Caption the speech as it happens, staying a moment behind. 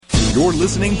You're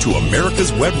listening to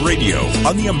America's Web Radio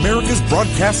on the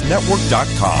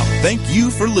AmericasBroadcastNetwork.com. Thank you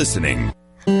for listening.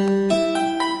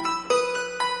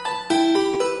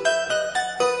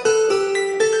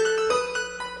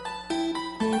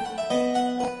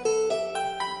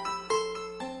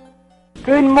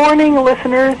 Good morning,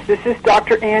 listeners. This is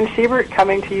Dr. Ann Schubert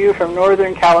coming to you from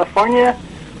Northern California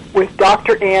with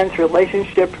Dr. Ann's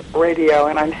Relationship Radio.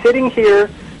 And I'm sitting here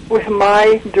with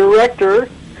my director,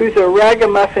 who's a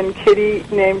ragamuffin kitty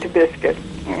named Biscuit.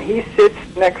 And he sits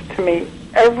next to me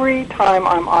every time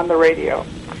I'm on the radio.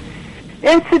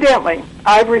 Incidentally,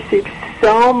 I've received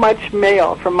so much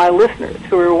mail from my listeners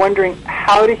who are wondering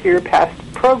how to hear past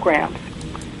programs.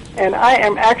 And I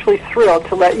am actually thrilled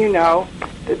to let you know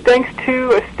that thanks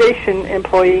to a station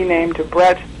employee named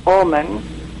Brett Ullman,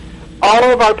 all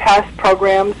of our past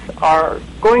programs are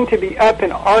going to be up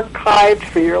and archived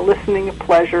for your listening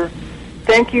pleasure.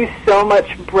 Thank you so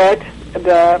much, Brett.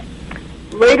 The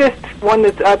latest one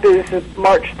that's up is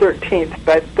March 13th,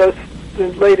 but the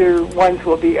later ones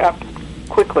will be up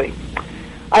quickly.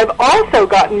 I've also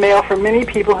gotten mail from many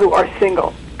people who are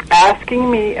single, asking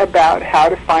me about how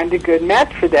to find a good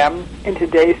match for them in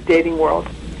today's dating world.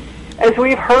 As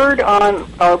we've heard on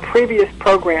our previous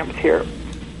programs here,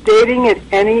 dating at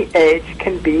any age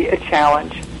can be a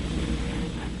challenge.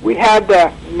 We have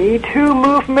the Me Too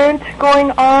movement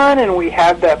going on, and we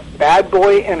have the bad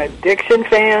boy and addiction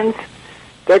fans,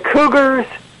 the cougars,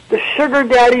 the sugar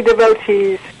daddy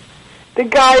devotees, the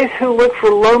guys who look for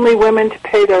lonely women to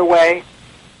pay their way,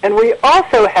 and we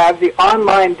also have the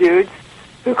online dudes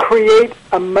who create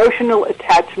emotional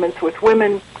attachments with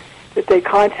women that they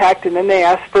contact and then they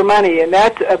ask for money, and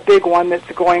that's a big one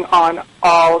that's going on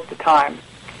all the time.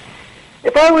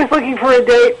 If I was looking for a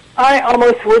date, I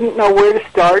almost wouldn't know where to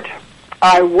start.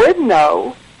 I would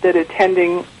know that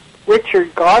attending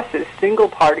Richard Goss's single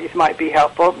parties might be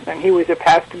helpful, and he was a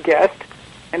past guest,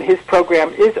 and his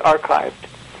program is archived.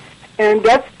 And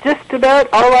that's just about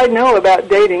all I know about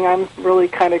dating. I'm really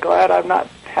kind of glad I'm not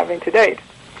having to date.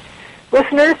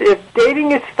 Listeners, if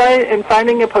dating is and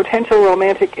finding a potential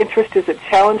romantic interest is a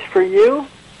challenge for you,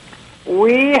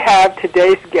 we have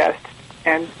today's guest,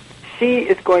 and she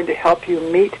is going to help you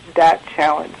meet that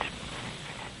challenge.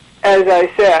 As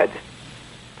I said,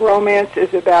 romance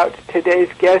is about today's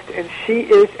guest, and she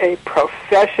is a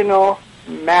professional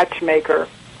matchmaker.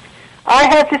 I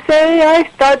have to say, I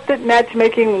thought that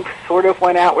matchmaking sort of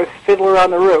went out with Fiddler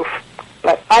on the Roof.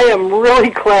 But I am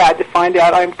really glad to find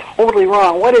out I'm totally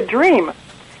wrong. What a dream.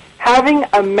 Having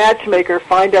a matchmaker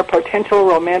find our potential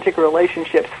romantic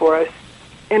relationships for us.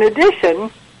 In addition,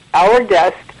 our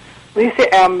guest,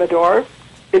 Lisa Amador,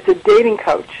 is a dating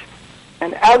coach.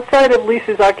 And outside of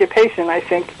Lisa's occupation, I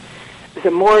think, is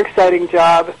a more exciting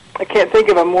job. I can't think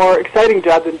of a more exciting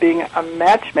job than being a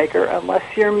matchmaker unless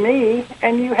you're me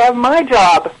and you have my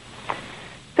job.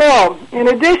 So, in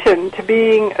addition to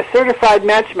being a certified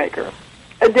matchmaker,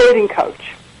 a dating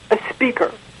coach, a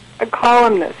speaker, a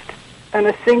columnist, and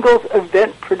a singles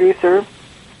event producer,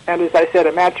 and as I said,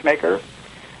 a matchmaker,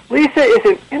 Lisa is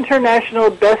an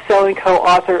international best-selling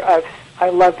co-author of, I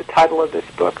love the title of this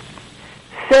book,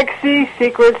 Sexy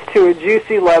Secrets to a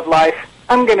Juicy Love Life.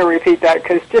 I'm going to repeat that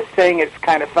because just saying it's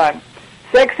kind of fun.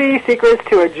 Sexy Secrets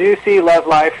to a Juicy Love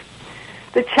Life.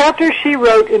 The chapter she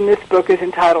wrote in this book is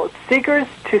entitled Secrets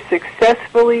to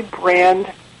Successfully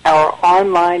Brand Our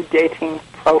Online Dating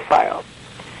Profile.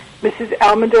 Mrs.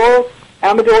 Amador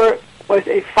was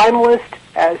a finalist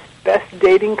as Best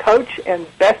Dating Coach and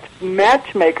Best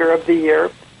Matchmaker of the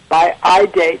Year by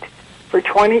iDate for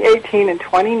 2018 and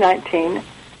 2019,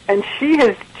 and she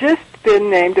has just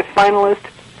been named a finalist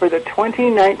for the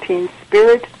 2019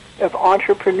 Spirit of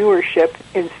Entrepreneurship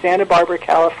in Santa Barbara,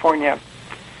 California.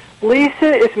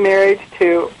 Lisa is married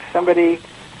to somebody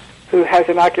who has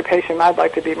an occupation I'd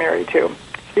like to be married to.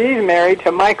 She's married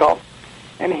to Michael,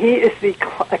 and he is the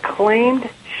acclaimed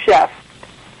chef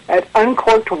at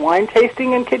Uncorked Wine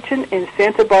Tasting and Kitchen in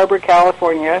Santa Barbara,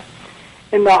 California,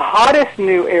 in the hottest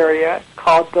new area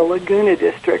called the Laguna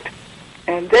District.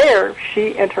 And there,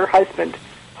 she and her husband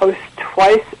host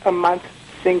twice-a-month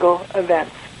single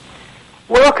events.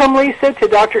 Welcome, Lisa, to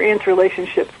Dr. Ann's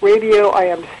Relationship Radio. I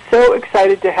am so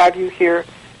excited to have you here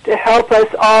to help us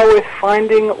all with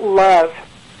finding love.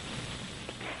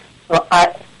 Well,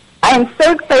 I am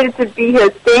so excited to be here.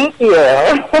 Thank you.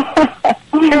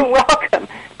 You're welcome.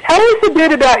 Tell us a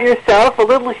bit about yourself, a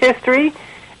little history,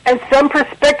 and some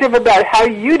perspective about how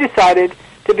you decided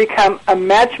to become a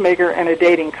matchmaker and a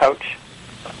dating coach.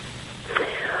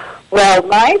 Well,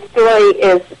 my story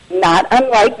is not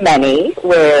unlike many,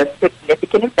 where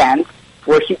significant events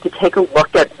force you to take a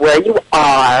look at where you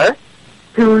are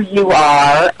who you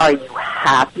are. Are you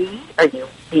happy? Are you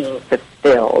being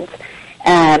fulfilled?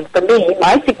 And for me,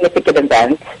 my significant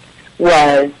event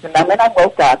was the moment I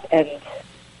woke up and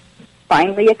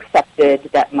finally accepted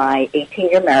that my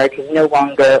 18-year marriage was no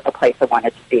longer a place I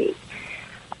wanted to be.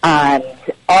 And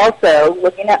also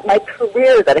looking at my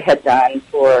career that I had done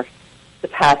for the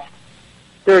past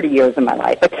 30 years of my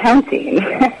life, accounting,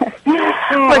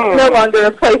 was no longer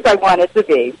a place I wanted to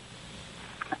be.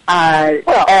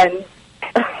 And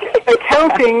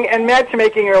accounting and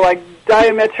matchmaking are like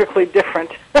diametrically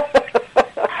different.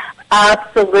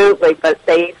 Absolutely, but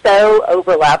they so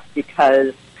overlap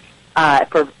because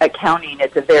for accounting,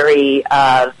 it's a very,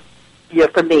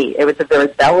 for me, it was a very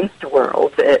balanced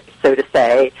world, so to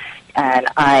say, and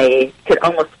I could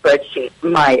almost spreadsheet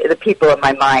the people in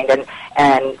my mind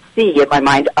and see in my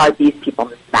mind, are these people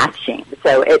matching?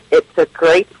 So it's a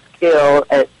great skill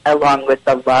along with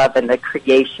the love and the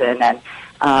creation and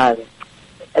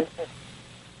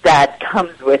that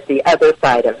comes with the other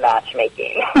side of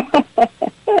matchmaking.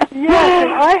 Yes,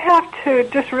 and I have to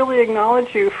just really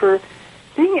acknowledge you for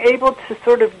being able to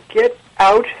sort of get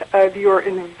out of your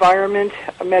environment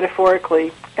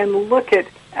metaphorically and look at,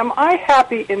 am I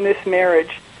happy in this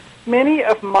marriage? Many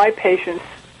of my patients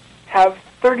have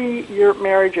 30-year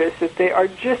marriages that they are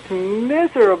just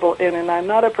miserable in, and I'm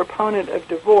not a proponent of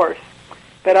divorce,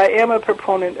 but I am a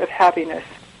proponent of happiness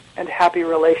and happy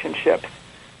relationships.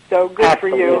 So good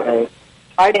Absolutely. For you.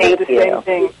 I did the same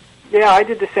thing. Yeah, I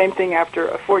did the same thing after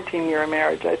a 14-year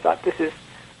marriage. I thought, this is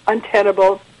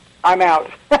untenable. I'm out.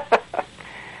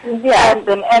 Yes,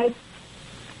 and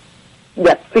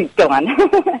yes, please go on.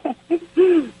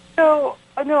 No,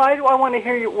 I want to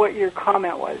hear what your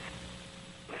comment was.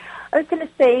 I was going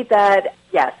to say that,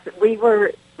 yes, we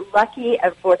were lucky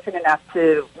and fortunate enough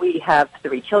we have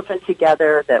 3 children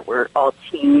together that were all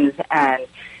teens and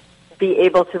be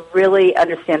able to really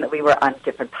understand that we were on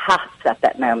different paths at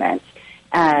that moment.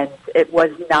 And it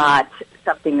was not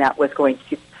something that was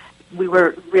we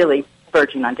were really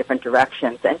verging on different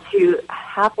directions. And to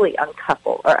happily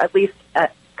uncouple, or at least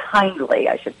kindly,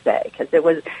 I should say, because it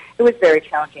was very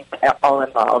challenging for all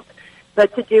involved.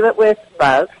 But to do it with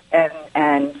love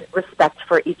and respect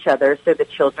for each other so the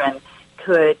children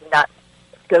could not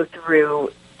go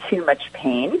through too much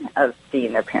pain of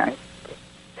seeing their parents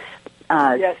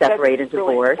separate and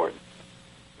divorce. Really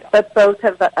yeah. But both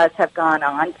of us have gone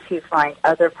on to find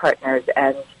other partners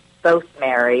and both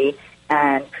marry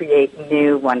and create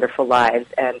new wonderful lives.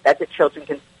 And that the children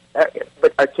can,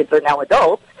 our kids are now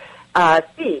adults,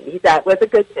 see that was a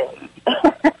good thing.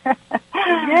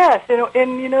 Yes,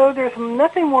 and there's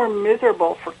nothing more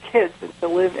miserable for kids than to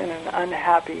live in an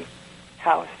unhappy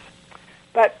house.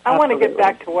 But I want to get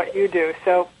back to what you do.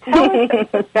 So tell us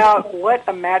about what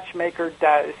a matchmaker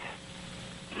does.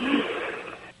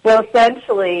 Well,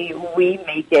 essentially, we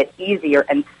make it easier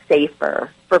and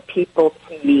safer for people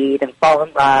to meet and fall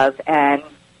in love and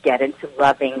get into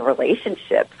loving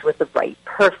relationships with the right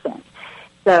person.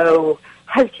 So,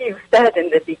 as you said in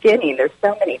the beginning, there's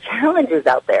so many challenges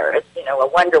out there. It's, a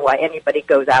wonder why anybody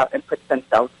goes out and puts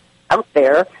themselves out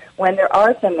there when there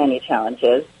are so many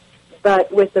challenges.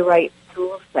 But with the right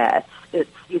tool set, it's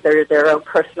either their own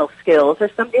personal skills or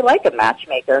somebody like a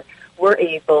matchmaker, we're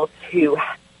able to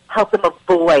help them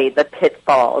avoid the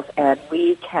pitfalls. And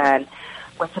we can,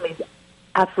 when somebody's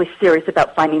absolutely serious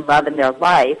about finding love in their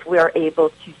life, we are able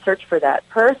to search for that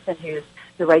person who's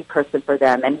the right person for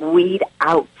them and weed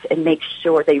out and make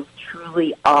sure they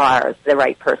truly are the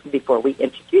right person before we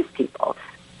introduce people.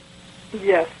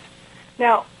 Yes.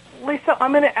 Now, Lisa,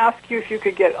 I'm going to ask you if you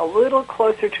could get a little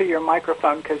closer to your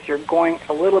microphone because you're going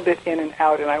a little bit in and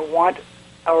out, and I want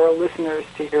our listeners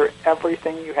to hear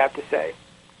everything you have to say.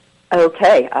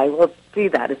 Okay, I will do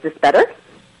that. Is this better?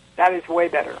 That is way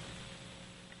better.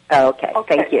 Okay,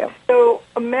 thank you. So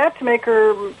a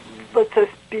matchmaker lets us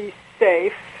be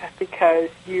safe because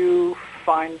you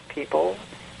find people.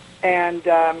 And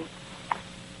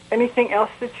anything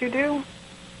else that you do?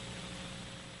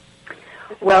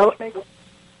 Well,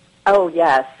 oh,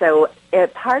 yes. So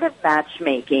part of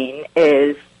matchmaking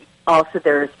is also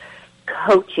there's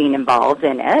coaching involved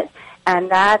in it.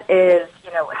 And that is,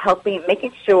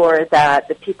 making sure that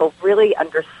the people really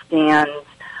understand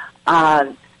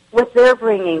what they're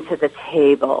bringing to the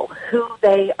table, who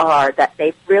they are, that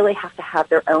they really have to have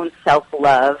their own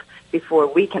self-love before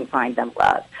we can find them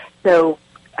love. So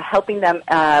helping them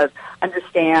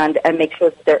understand and make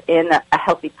sure that they're in a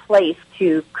healthy place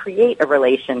to create a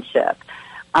relationship.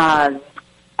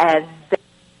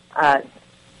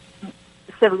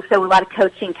 So a lot of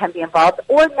coaching can be involved,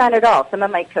 or none at all. Some of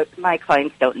my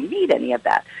clients don't need any of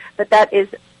that. But that is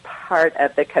part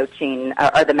of the coaching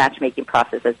or the matchmaking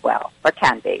process as well, or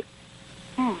can be.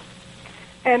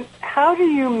 And how do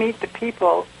you meet the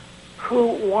people who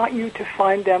want you to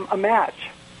find them a match?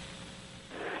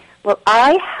 Well,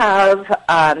 I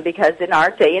have, because in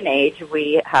our day and age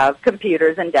we have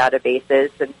computers and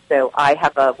databases, and so I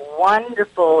have a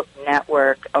wonderful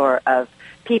network of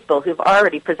people who've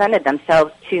already presented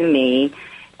themselves to me,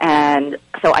 and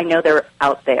so I know they're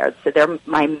out there. So they're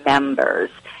my members,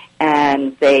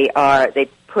 and they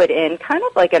put in kind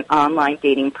of like an online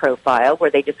dating profile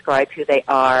where they describe who they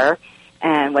are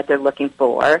and what they're looking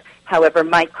for. However,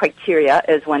 my criteria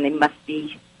is when they must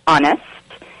be honest.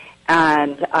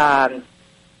 And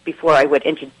before I would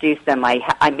introduce them,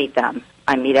 I meet them.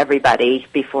 I meet everybody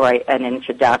before an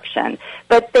introduction.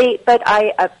 But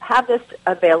I have this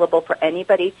available for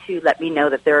anybody to let me know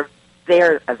that they're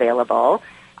available.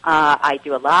 I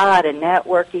do a lot of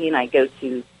networking. I go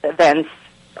to events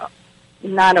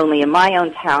not only in my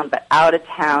own town but out of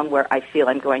town where I feel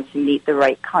I'm going to meet the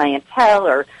right clientele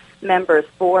or members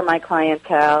for my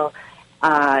clientele.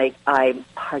 I'm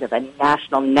part of a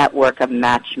national network of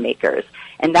matchmakers,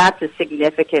 and that's a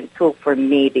significant tool for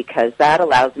me because that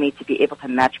allows me to be able to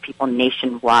match people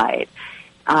nationwide.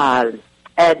 And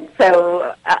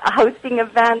so hosting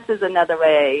events is another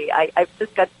way. I've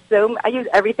just got I use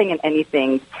everything and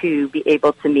anything to be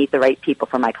able to meet the right people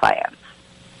for my clients.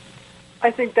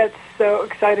 I think that's so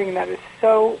exciting. That is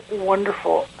so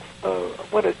wonderful.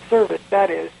 What a service that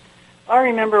is. I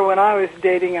remember when I was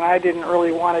dating and I didn't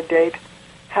really want to date,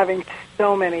 having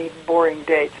so many boring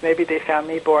dates. Maybe they found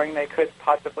me boring, they could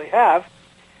possibly have.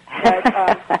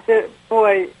 But,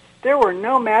 boy, there were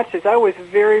no matches. I was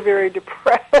very, very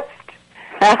depressed.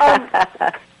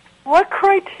 What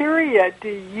criteria do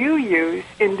you use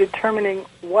in determining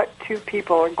what two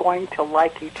people are going to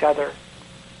like each other?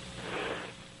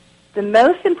 The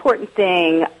most important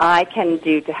thing I can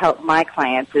do to help my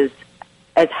clients is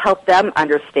help them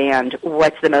understand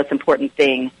what's the most important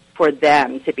thing for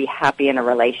them to be happy in a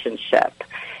relationship.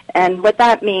 And what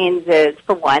that means is,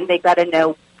 for one, they've got to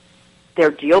know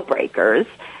their deal breakers,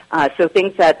 so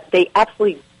things that they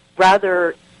absolutely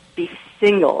rather be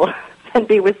single than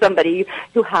be with somebody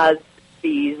who has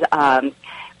these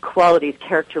qualities,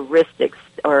 characteristics,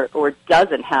 or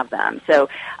doesn't have them. So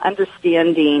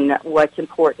understanding what's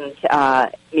important,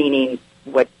 meaning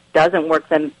what doesn't work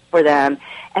for them,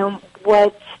 and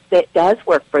what that does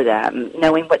work for them,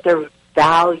 knowing what their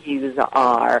values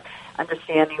are,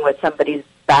 understanding what somebody's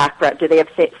background, do they have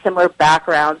similar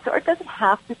backgrounds, or it doesn't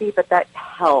have to be, but that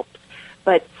helps,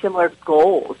 but similar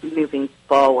goals moving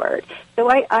forward. So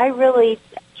I really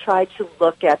try to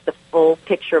look at the full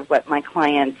picture of what my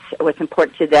clients, what's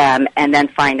important to them, and then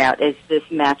find out, is this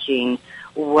matching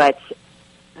what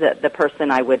the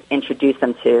person I would introduce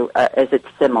them to, is it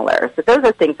similar? So those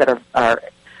are things that are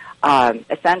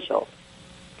essential.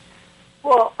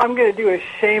 Well, I'm going to do a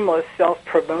shameless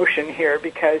self-promotion here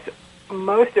because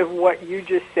most of what you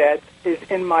just said is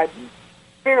in my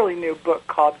fairly new book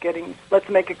called Let's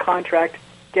Make a Contract,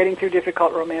 Getting Through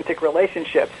Difficult Romantic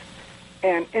Relationships.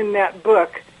 And in that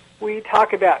book, we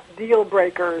talk about deal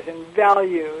breakers and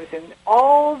values and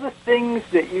all the things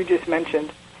that you just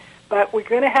mentioned. But we're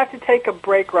going to have to take a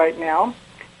break right now.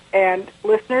 And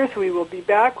listeners, we will be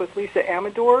back with Lisa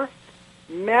Amador,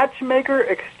 matchmaker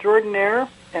extraordinaire,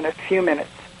 in a few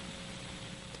minutes.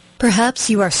 Perhaps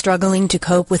you are struggling to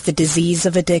cope with the disease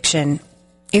of addiction.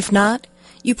 If not,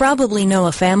 you probably know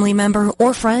a family member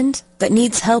or friend that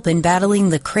needs help in battling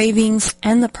the cravings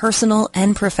and the personal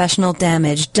and professional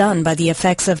damage done by the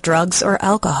effects of drugs or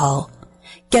alcohol.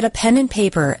 Get a pen and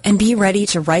paper and be ready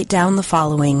to write down the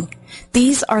following.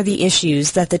 These are the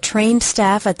issues that the trained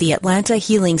staff at the Atlanta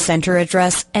Healing Center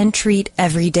address and treat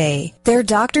every day. Their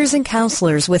doctors and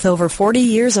counselors with over 40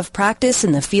 years of practice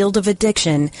in the field of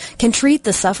addiction can treat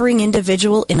the suffering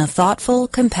individual in a thoughtful,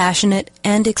 compassionate,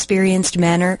 and experienced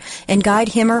manner and guide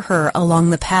him or her along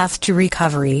the path to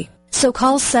recovery. So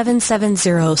call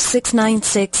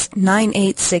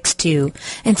 770-696-9862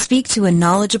 and speak to a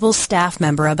knowledgeable staff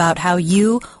member about how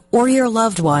you or your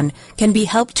loved one can be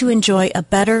helped to enjoy a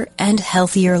better and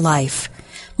healthier life.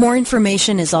 More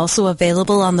information is also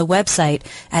available on the website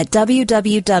at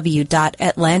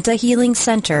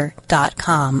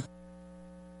www.atlantahealingcenter.com.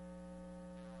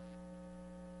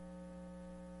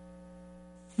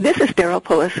 This is Daryl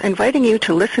Pullis inviting you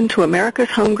to listen to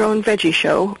America's Homegrown Veggie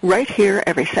Show right here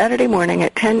every Saturday morning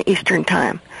at 10 Eastern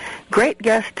Time. Great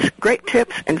guests, great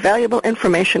tips, and valuable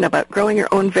information about growing your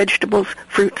own vegetables,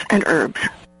 fruits, and herbs.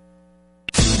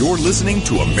 You're listening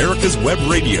to America's Web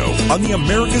Radio on the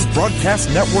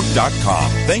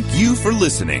AmericasBroadcastNetwork.com. Thank you for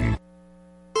listening.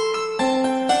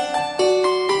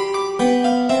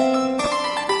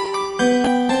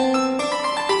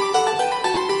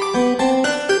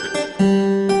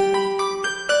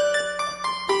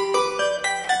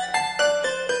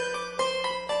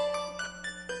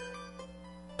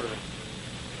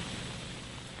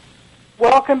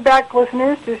 back,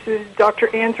 listeners. This is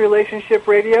Dr. Ann's Relationship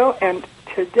Radio, and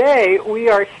today we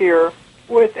are here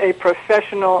with a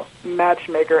professional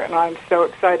matchmaker, and I'm so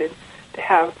excited to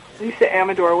have Lisa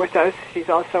Amador with us. She's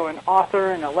also an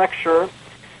author and a lecturer.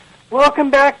 Welcome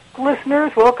back,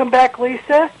 listeners. Welcome back,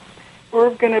 Lisa.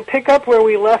 We're going to pick up where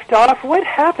we left off. What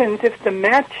happens if the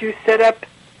match you set up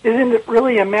isn't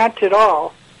really a match at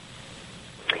all?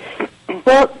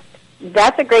 Well,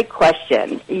 that's a great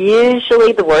question.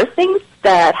 Usually the worst things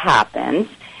that happens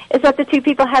is that the two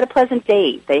people had a pleasant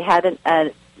date. They had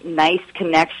a nice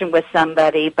connection with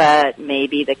somebody, but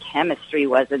maybe the chemistry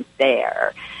wasn't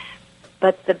there.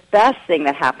 But the best thing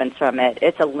that happens from it,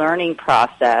 it's a learning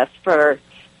process for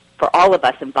all of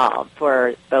us involved,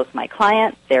 for both my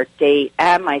client, their date,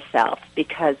 and myself,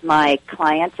 because my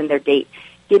clients and their date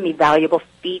give me valuable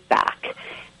feedback.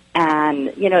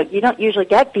 And, you don't usually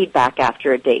get feedback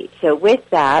after a date. So with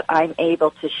that, I'm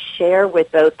able to share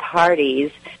with both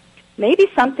parties maybe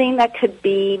something that could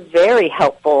be very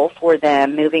helpful for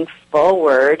them moving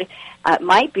forward.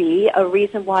 Might be a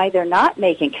reason why they're not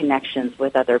making connections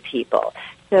with other people.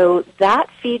 So that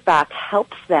feedback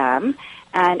helps them,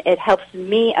 and it helps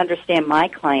me understand my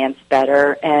clients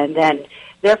better, and then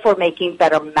therefore making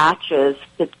better matches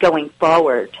going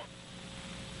forward.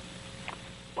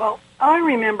 Well, I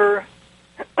remember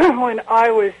when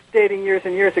I was dating years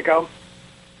and years ago,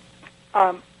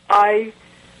 I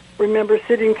remember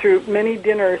sitting through many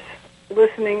dinners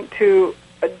listening to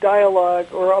a dialogue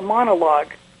or a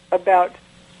monologue about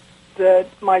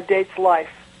my date's life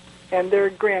and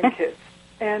their grandkids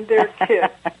and their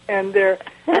kids and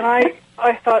I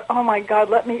thought, oh my God,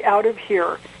 let me out of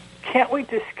here. Can't we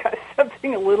discuss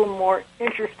something a little more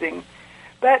interesting?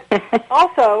 But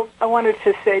also, I wanted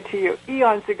to say to you,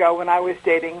 eons ago when I was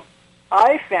dating,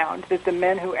 I found that the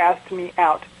men who asked me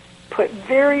out put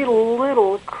very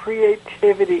little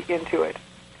creativity into it.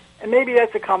 And maybe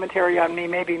that's a commentary on me,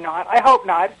 maybe not. I hope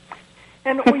not.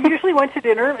 And we usually went to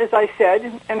dinner, as I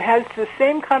said, and had the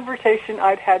same conversation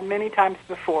I'd had many times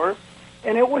before,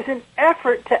 and it was an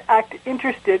effort to act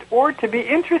interested or to be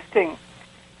interesting.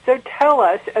 So tell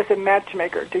us, as a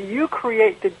matchmaker, do you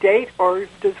create the date, or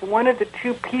does one of the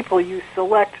two people you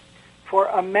select for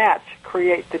a match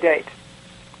create the date?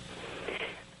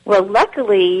 Well,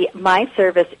 luckily, my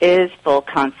service is full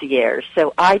concierge,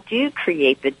 so I do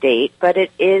create the date, but it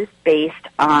is based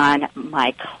on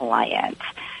my client.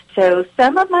 So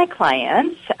some of my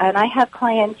clients, and I have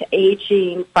clients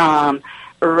aging from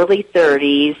early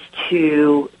 30s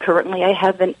to currently I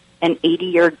have an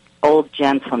 80-year-old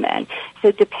gentleman.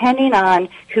 So depending on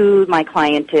who my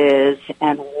client is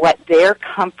and what their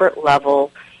comfort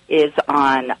level is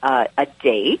on a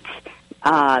date,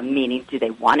 meaning do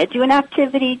they want to do an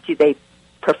activity? Do they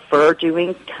prefer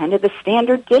doing kind of the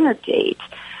standard dinner date?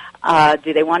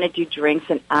 Do they want to do drinks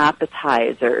and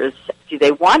appetizers? Do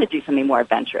they want to do something more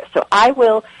adventurous? So I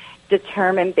will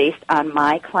determine based on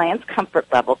my client's comfort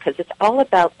level, because it's all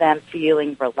about them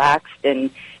feeling relaxed and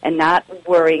not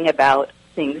worrying about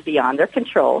things beyond their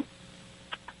control.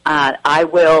 I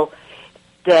will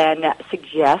then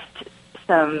suggest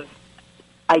some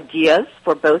ideas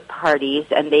for both parties,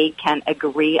 and they can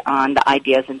agree on the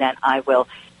ideas, and then I will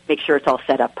make sure it's all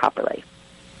set up properly.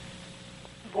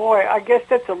 Boy, I guess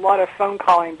that's a lot of phone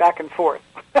calling back and forth.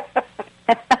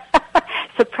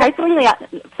 Surprisingly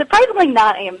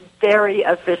not. I am very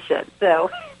efficient, so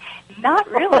not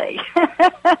really.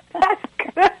 That's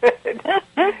good.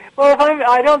 Well,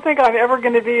 I don't think I'm ever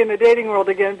going to be in the dating world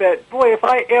again, but boy, if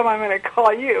I am, I'm going to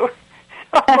call you.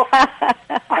 So,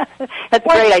 that's a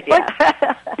great idea.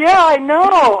 Yeah, I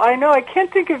know. I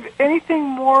can't think of anything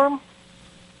more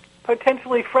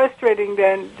potentially frustrating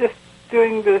than just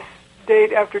doing this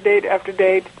date after date after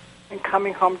date and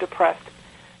coming home depressed.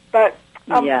 But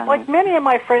like many of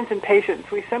my friends and patients,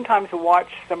 we sometimes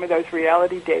watch some of those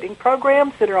reality dating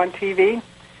programs that are on TV,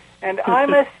 and I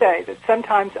must say that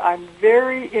sometimes I'm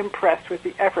very impressed with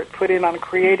the effort put in on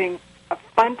creating a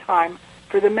fun time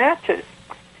for the matches.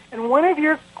 And when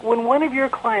one of your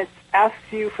clients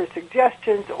asks you for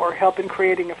suggestions or help in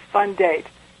creating a fun date,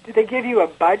 do they give you a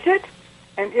budget?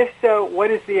 And if so,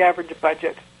 what is the average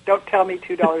budget? Don't tell me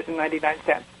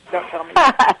 $2.99. Don't tell me.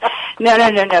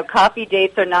 No. Coffee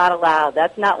dates are not allowed.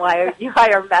 That's not why you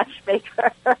hire a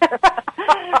matchmaker.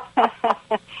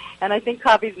 And I think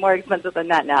coffee's more expensive than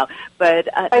that now. But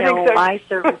I think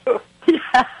so.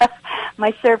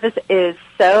 My service is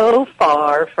so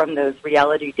far from those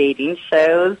reality dating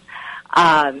shows.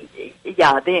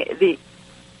 The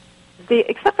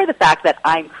except for the fact that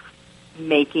I'm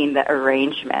making the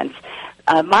arrangements.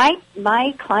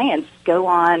 My clients go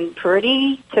on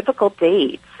pretty typical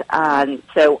dates,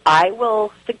 so I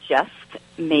will suggest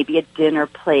maybe a dinner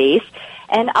place,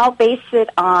 and I'll base it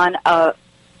on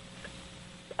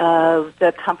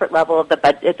the comfort level of the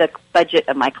budget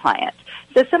of my client.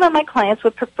 So some of my clients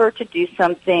would prefer to do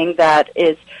something that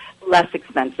is less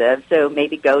expensive. So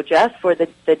maybe go just for the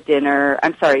dinner,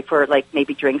 for like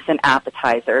maybe drinks and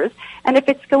appetizers. And if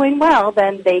it's going well,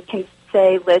 then they can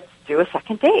say, let's do a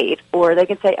second date. Or they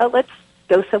can say, oh, let's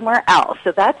go somewhere else.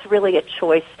 So that's really a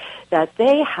choice that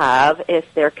they have if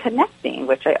they're connecting,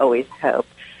 which I always hope.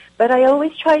 But I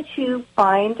always try to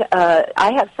find,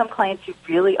 I have some clients who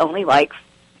really only like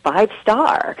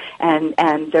 5-star,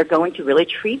 and they're going to really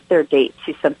treat their date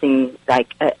to something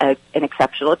like an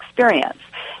exceptional experience.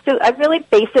 So I really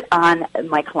base it on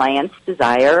my client's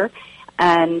desire,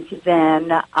 and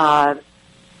then, I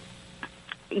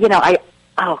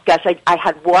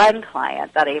had one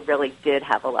client that I really did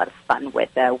have a lot of fun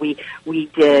with. We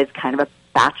did kind of a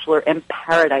Bachelor in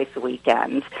Paradise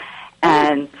weekend,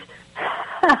 and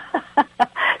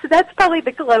so that's probably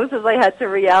the closest I had to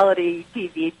reality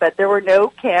TV, but there were no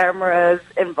cameras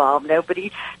involved.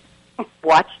 Nobody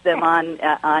watched them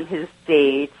on his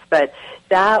dates, but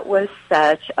that was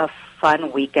such a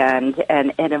fun weekend,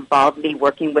 and it involved me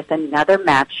working with another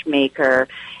matchmaker,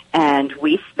 and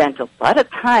we spent a lot of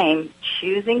time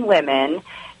choosing women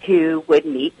who would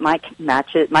meet my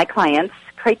client's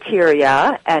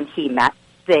criteria, and he met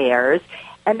theirs.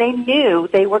 And they knew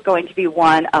they were going to be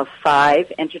one of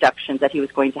 5 introductions that he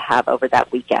was going to have over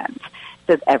that weekend.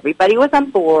 So everybody was on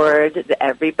board.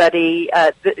 Everybody,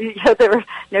 there were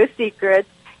no secrets,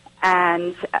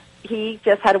 and he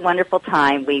just had a wonderful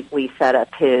time. We set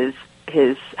up his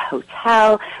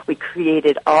hotel. We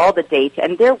created all the dates,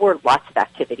 and there were lots of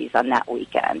activities on that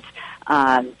weekend.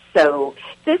 So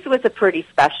this was a pretty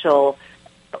special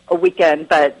weekend,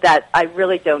 but that I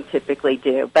really don't typically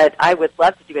do. But I would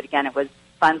love to do it again. It was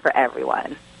fun for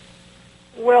everyone.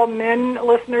 Well, men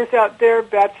listeners out there,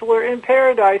 Bachelor in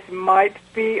Paradise might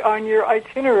be on your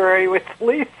itinerary with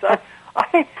Lisa.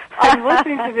 I'm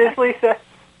listening to this, Lisa,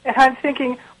 and I'm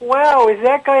thinking, wow, is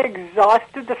that guy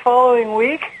exhausted the following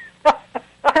week?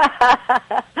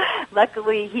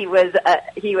 Luckily, he was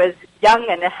young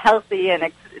and healthy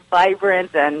and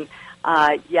vibrant, and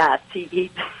yes,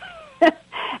 he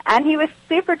and he was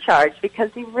supercharged because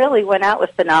he really went out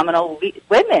with phenomenal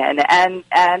women,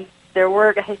 and there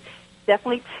were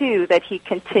definitely 2 that he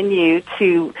continued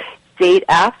to date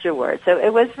afterwards. So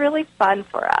it was really fun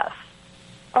for us.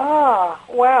 Ah,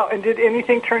 wow. And did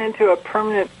anything turn into a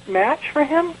permanent match for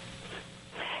him?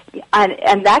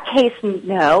 In that case,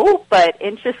 no, but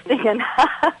interesting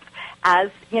enough, as,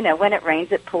 when it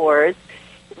rains, it pours.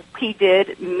 He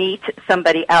did meet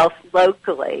somebody else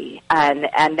locally, and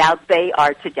now they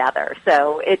are together.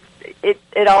 So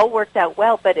it all worked out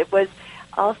well, but it was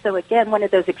also, again, one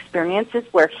of those experiences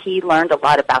where he learned a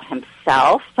lot about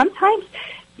himself. Sometimes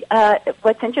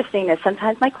what's interesting is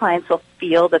sometimes my clients will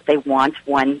feel that they want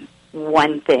one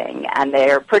thing, and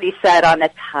they're pretty set on a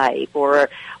type or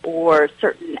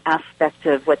certain aspect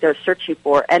of what they're searching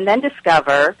for, and then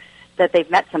discover that they've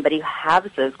met somebody who has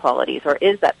those qualities or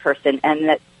is that person, and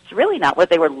that's really not what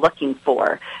they were looking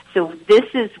for. So this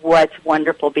is what's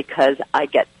wonderful, because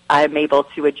I'm able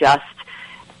to adjust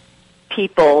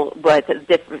people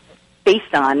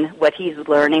based on what he's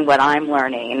learning, what I'm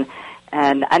learning,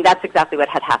 and that's exactly what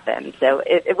had happened. So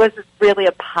it was really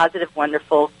a positive,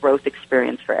 wonderful growth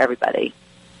experience for everybody.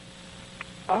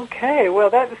 Okay, well,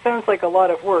 that sounds like a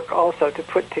lot of work also to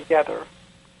put together.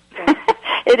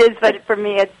 It is, but for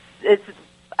me, it's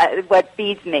what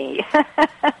feeds me.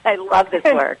 I love this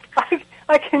work.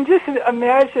 I can just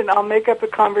imagine. I'll make up a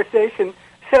conversation.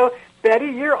 So, Betty,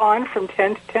 you're on from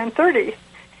 10 to 10:30,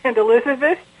 and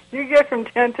Elizabeth, you get from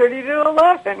 10:30 to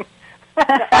 11.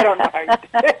 I don't know how you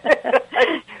did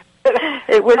it.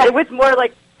 It was more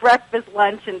like breakfast,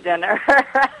 lunch, and dinner.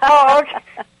 Oh,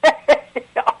 okay.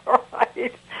 All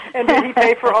right. And did he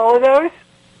pay for all of those?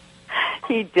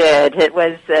 He did. It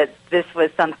was this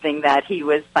was something that he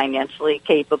was financially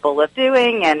capable of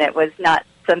doing, and it was not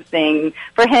something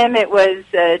for him. It was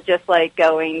just like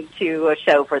going to a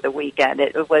show for the weekend.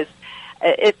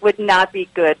 It would not be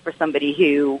good for somebody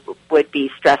who would be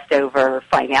stressed over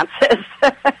finances.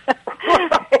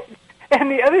 Right. And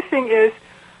the other thing is,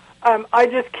 I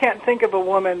just can't think of a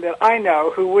woman that I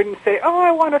know who wouldn't say, "Oh,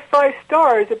 I want a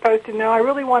 5-star," as opposed to, "No, I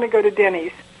really want to go to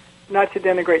Denny's." Not to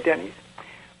denigrate Denny's.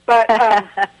 But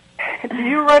do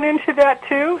you run into that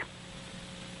too?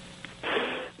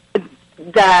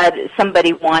 That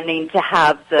somebody wanting to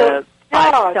have the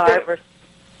 5-star versus...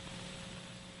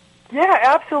 Yeah,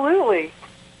 absolutely.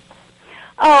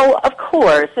 Oh, of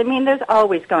course. I mean, there's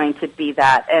always going to be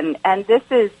that. And this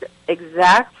is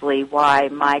exactly why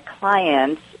my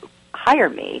clients hire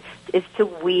me, is to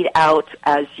weed out,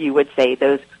 as you would say,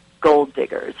 those gold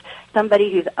diggers.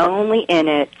 Somebody who's only in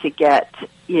it to get,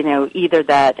 either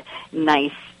that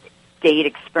nice date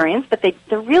experience, but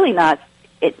they're really not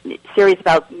serious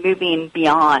about moving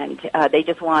beyond. They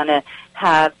just want to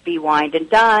be wined and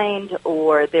dined,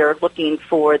 or they're looking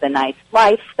for the nice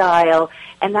lifestyle,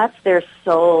 and that's their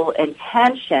sole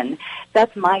intention.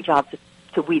 That's my job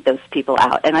to weed those people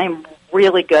out, and I'm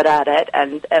really good at it,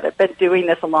 and I've been doing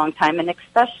this a long time, and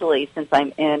especially since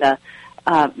I'm in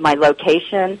my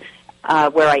location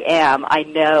where I am, I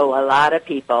know a lot of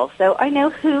people, so I know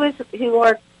who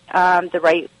are the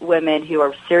right women who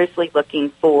are seriously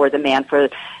looking for the man, for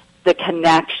the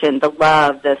connection, the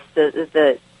love,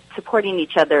 the supporting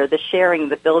each other, the sharing,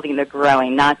 the building, the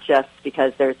growing, not just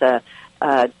because there's a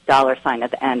dollar sign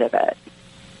at the end of it.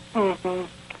 Mm-hmm.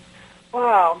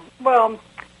 Wow. Well,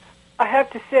 I have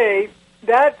to say,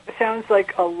 that sounds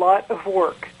like a lot of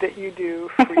work that you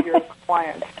do for your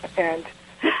clients, and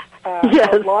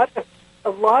yes. a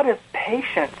lot of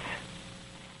patience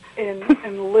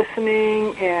in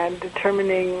listening and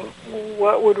determining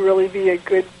what would really be a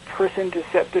good person to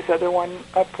set this other one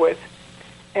up with.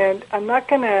 And I'm not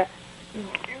going to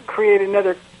create a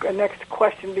next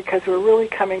question because we're really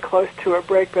coming close to a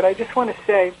break, but I just want to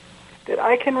say that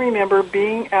I can remember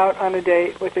being out on a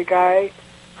date with a guy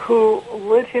who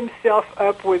lit himself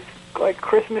up with like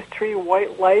Christmas tree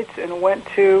white lights and went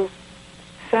to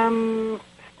some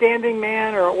Standing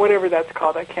Man or whatever that's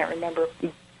called. I can't remember.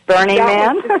 Burning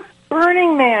Man?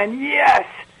 Burning Man, yes.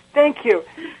 Thank you.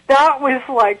 That was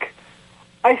like,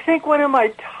 I think, one of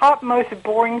my top most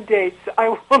boring dates.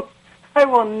 I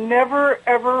will never,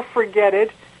 ever forget it.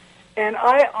 And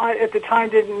I at the time,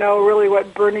 didn't know really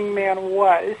what Burning Man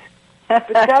was. But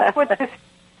that's what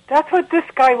this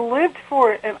guy lived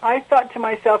for. And I thought to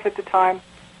myself at the time,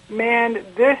 man,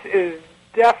 this is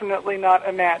definitely not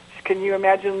a match. Can you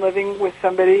imagine living with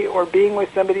somebody or being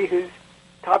with somebody whose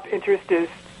top interest is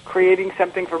creating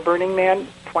something for Burning Man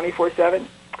 24/7?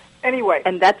 Anyway,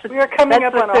 and we are coming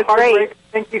up on a hard break.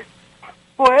 Thank you.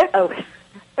 What? Oh,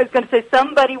 I was going to say,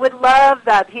 somebody would love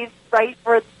that. He's right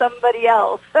for somebody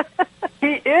else.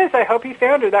 He is. I hope he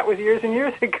found her. That was years and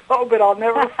years ago, but I'll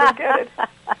never forget it.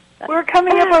 We're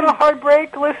coming up on a hard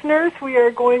break, listeners. We are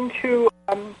going to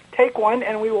take one,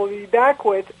 and we will be back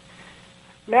with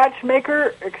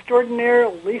matchmaker extraordinaire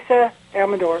Lisa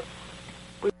Amador.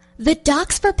 The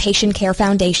Docs for Patient Care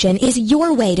Foundation is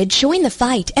your way to join the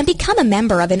fight and become a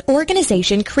member of an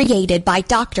organization created by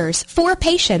doctors for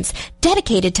patients,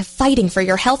 dedicated to fighting for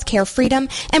your healthcare freedom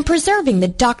and preserving the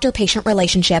doctor-patient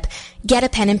relationship. Get a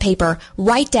pen and paper.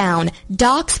 Write down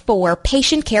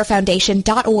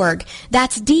docs4patientcarefoundation.org.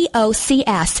 That's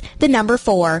DOCS, the number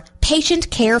 4,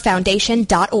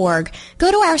 patientcarefoundation.org.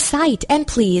 Go to our site and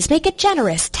please make a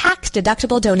generous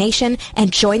tax-deductible donation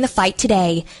and join the fight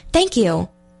today. Thank you.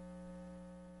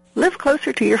 Live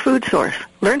closer to your food source.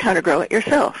 Learn how to grow it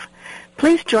yourself.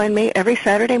 Please join me every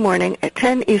Saturday morning at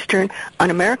 10 Eastern on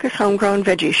America's Homegrown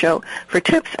Veggie Show for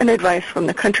tips and advice from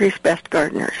the country's best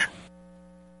gardeners.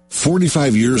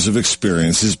 45 years of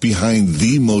experience is behind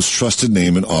the most trusted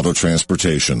name in auto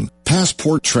transportation.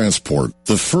 Passport Transport,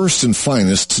 the first and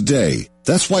finest today.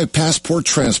 That's why Passport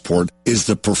Transport is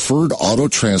the preferred auto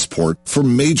transport for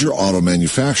major auto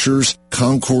manufacturers,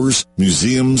 concours,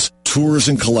 museums, tours,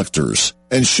 and collectors,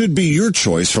 and should be your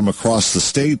choice from across the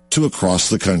state to across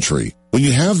the country. When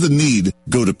you have the need,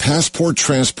 go to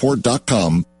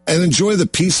PassportTransport.com and enjoy the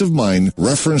peace of mind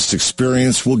referenced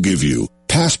experience will give you.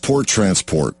 Passport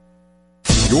Transport.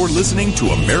 You're listening to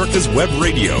America's Web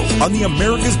Radio on the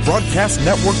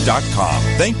AmericasBroadcastNetwork.com.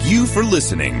 Thank you for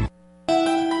listening.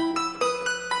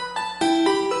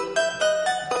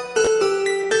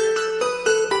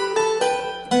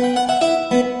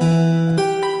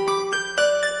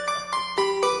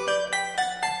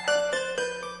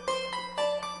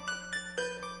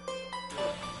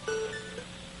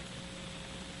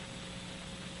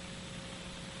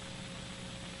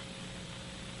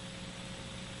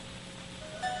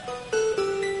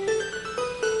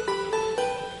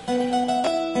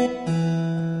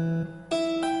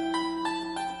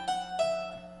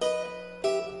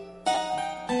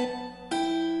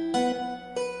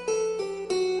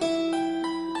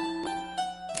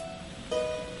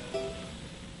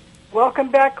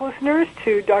 Welcome back, listeners,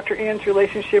 to Dr. Ann's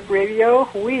Relationship Radio.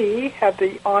 We have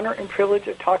the honor and privilege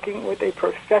of talking with a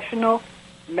professional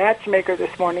matchmaker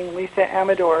this morning, Lisa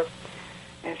Amador.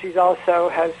 And she's also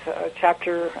has a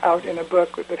chapter out in a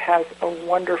book that has a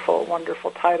wonderful,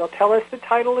 wonderful title. Tell us the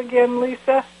title again,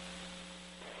 Lisa.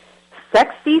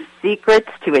 Sexy Secrets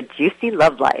to a Juicy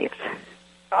Love Life.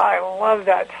 I love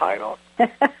that title.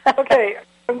 Okay,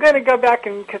 I'm going to go back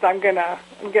because I'm going to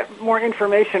get more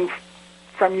information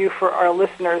from you for our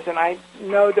listeners, and I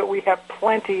know that we have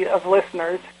plenty of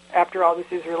listeners, after all,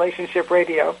 this is Relationship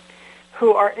Radio,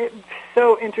 who are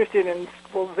so interested and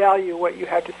will value what you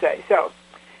have to say. So,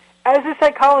 as a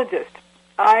psychologist,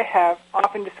 I have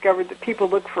often discovered that people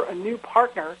look for a new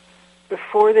partner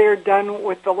before they are done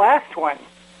with the last one.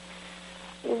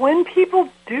 When people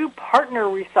do partner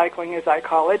recycling, as I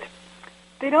call it,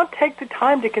 they don't take the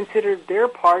time to consider their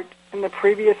part in the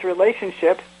previous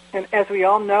relationship. And as we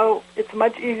all know, it's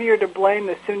much easier to blame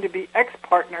the soon-to-be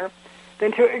ex-partner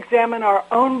than to examine our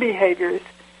own behaviors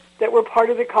that were part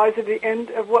of the cause of the end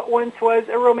of what once was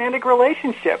a romantic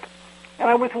relationship. And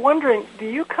I was wondering, do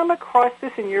you come across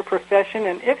this in your profession?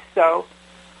 And if so,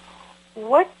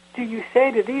 what do you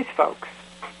say to these folks?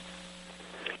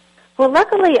 Well,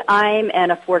 luckily, I'm in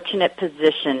a fortunate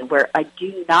position where I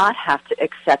do not have to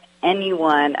accept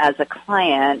anyone as a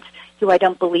client who I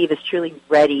don't believe is truly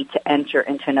ready to enter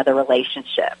into another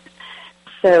relationship.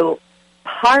 So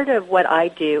part of what I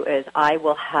do is I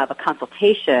will have a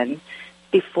consultation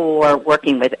before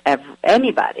working with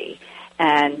anybody.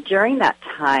 And during that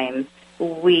time,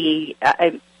 we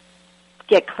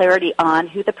get clarity on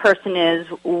who the person is,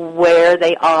 where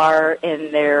they are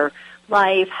in their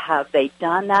life. Have they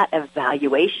done that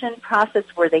evaluation process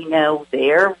where they know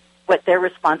what their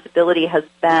responsibility has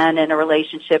been in a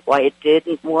relationship, why it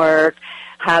didn't work?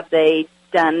 Have they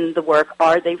done the work?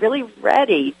 Are they really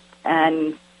ready?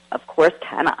 And, of course,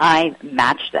 can I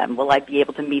match them? Will I be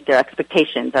able to meet their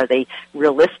expectations? Are they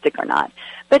realistic or not?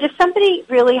 But if somebody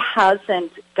really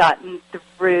hasn't gotten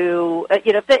through,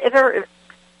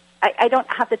 I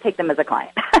don't have to take them as a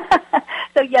client.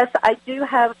 So, yes, I do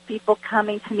have people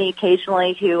coming to me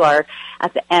occasionally who are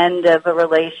at the end of a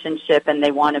relationship and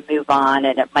they want to move on,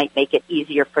 and it might make it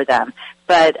easier for them.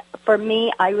 But for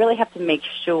me, I really have to make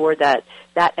sure that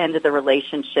that end of the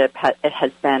relationship it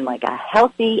has been like a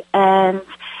healthy end,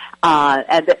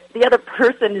 and the other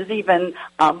person is even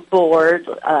on board.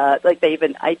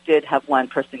 I did have one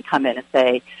person come in and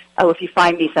say, "Oh, if you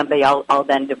find me somebody, I'll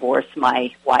then divorce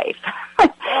my wife."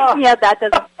 Oh. Yeah, that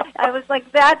doesn't. I was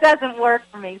like, that doesn't work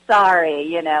for me.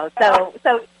 Sorry,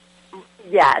 So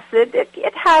yes,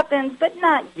 it happens, but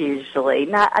not usually.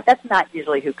 That's not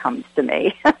usually who comes to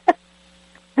me.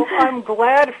 Well, I'm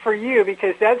glad for you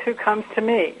because that's who comes to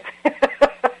me.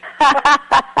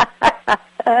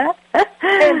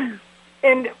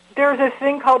 And there's a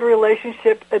thing called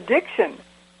relationship addiction,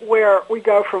 where we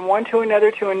go from one to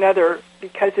another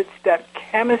because it's that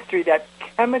chemistry, that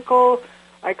chemical.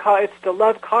 I call it's the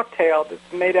love cocktail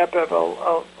that's made up of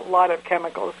a lot of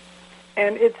chemicals.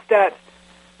 And it's that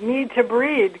need to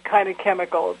breed kind of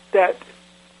chemical that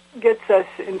gets us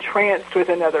entranced with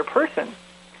another person.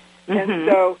 Mm-hmm. And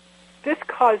so this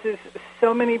causes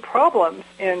so many problems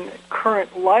in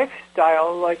current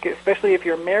lifestyle, like especially if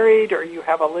you're married or you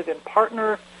have a live-in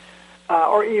partner,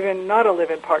 or even not a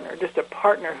live-in partner, just a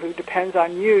partner who depends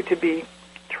on you to be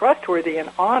trustworthy and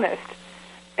honest.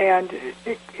 And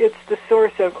it's the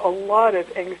source of a lot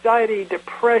of anxiety,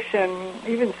 depression,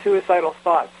 even suicidal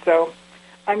thoughts. So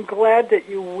I'm glad that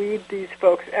you weed these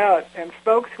folks out. And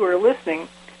folks who are listening,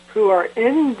 who are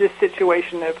in this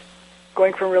situation of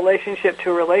going from relationship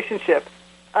to relationship,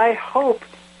 I hope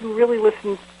you really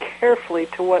listen carefully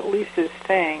to what Lisa's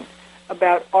saying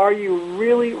about, are you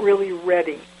really, really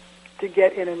ready to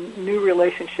get in a new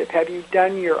relationship? Have you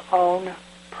done your own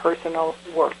personal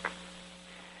work?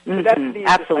 So that's the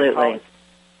absolutely.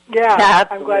 Yeah,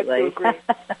 absolutely. I'm glad you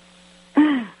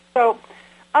agree. So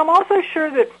I'm also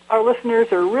sure that our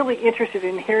listeners are really interested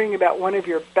in hearing about one of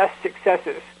your best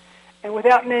successes. And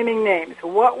without naming names,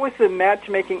 what was the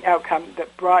matchmaking outcome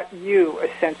that brought you a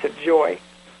sense of joy?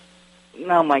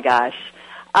 Oh, my gosh.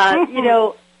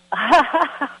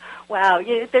 Wow.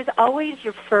 There's always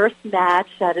your first match.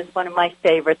 That is one of my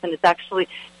favorites, and it's actually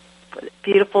a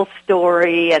beautiful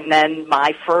story. And then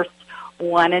my first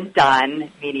one and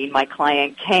done, meaning my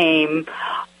client came.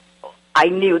 I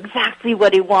knew exactly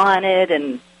what he wanted,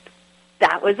 and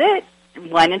that was it.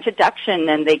 One introduction,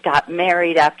 and they got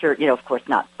married after, of course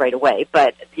not right away,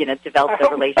 but, developed a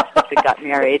relationship and got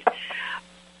married.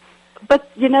 But,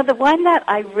 the one that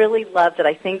I really love that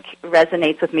I think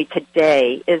resonates with me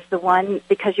today is the one,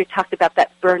 because you talked about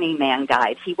that Burning Man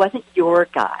guy. He wasn't your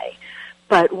guy.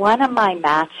 But one of my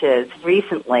matches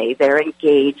recently, they're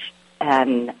engaged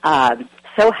and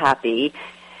so happy.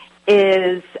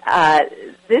 is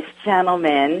this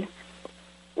gentleman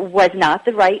was not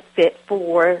the right fit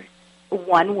for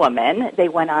one woman. They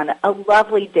went on a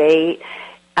lovely date.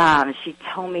 She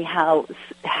told me how,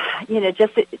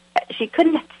 she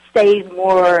couldn't say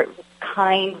more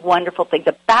kind, wonderful things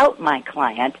about my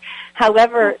client.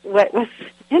 However, what was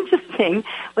interesting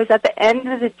was at the end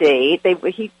of the date,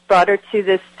 he brought her to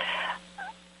this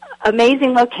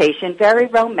amazing location, very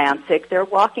romantic. They're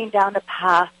walking down the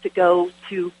path to go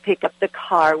to pick up the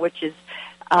car, which is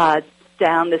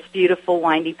down this beautiful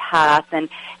windy path, and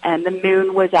the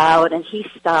moon was out, and he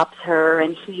stops her,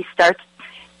 and he starts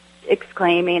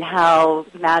exclaiming how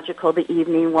magical the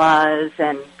evening was,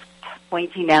 and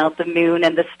pointing out the moon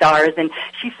and the stars, and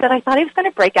she said, I thought he was going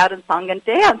to break out in song and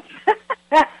dance.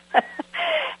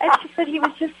 And she said he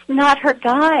was just not her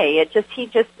guy.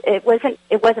 It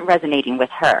wasn't resonating with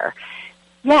her.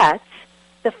 Yet,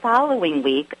 the following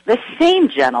week, the same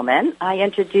gentleman I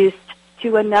introduced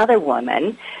to another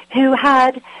woman who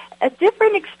had a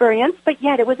different experience, but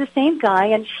yet it was the same guy,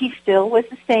 and she still was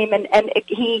the same, and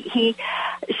he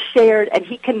shared, and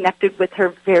he connected with her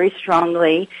very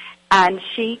strongly, and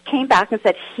she came back and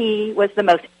said he was the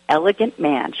most elegant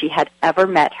man she had ever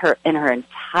met her in her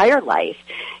entire life.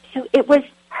 So it was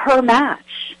her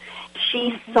match.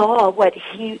 She saw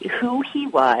who he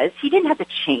was. He didn't have to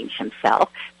change himself,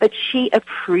 but she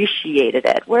appreciated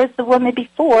it. Whereas the woman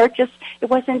before, it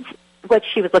wasn't what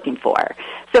she was looking for.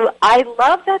 So I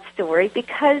love that story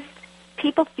because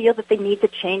people feel that they need to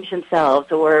change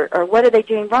themselves, or what are they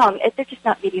doing wrong? They're just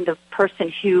not meeting the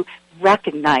person who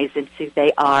recognizes who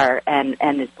they are and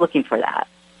is looking for that.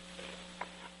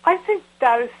 I think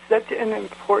that is such an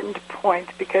important point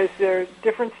because there are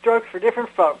different strokes for different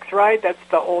folks, right? That's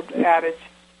the old adage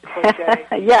cliche.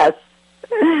 Yes.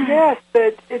 Yes,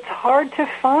 but it's hard to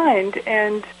find,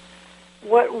 and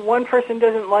what one person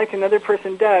doesn't like, another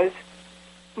person does.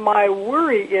 My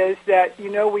worry is that,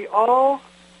 we all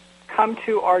come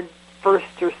to our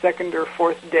first or second or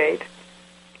fourth date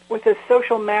with a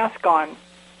social mask on.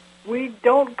 We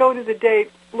don't go to the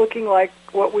date looking like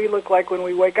what we look like when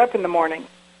we wake up in the morning.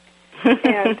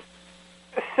 And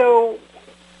so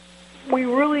we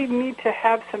really need to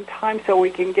have some time so we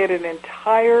can get an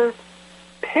entire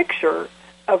picture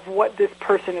of what this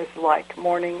person is like,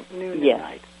 morning, noon, and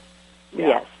night. Yeah.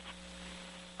 Yes.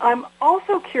 I'm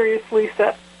also curious,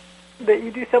 Lisa, that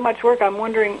you do so much work. I'm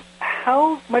wondering,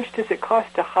 how much does it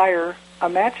cost to hire a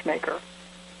matchmaker?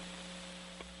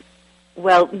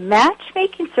 Well,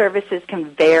 matchmaking services can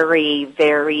vary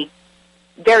very,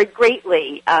 very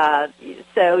greatly.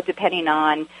 So depending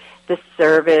on the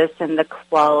service and the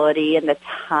quality and the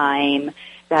time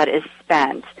that is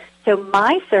spent. So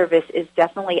my service is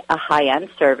definitely a high-end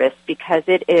service because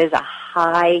it is a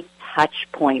high touch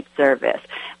point service.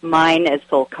 Mine is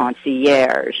full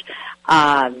concierge.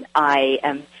 I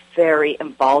am very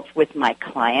involved with my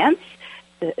clients,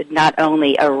 not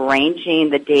only arranging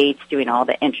the dates, doing all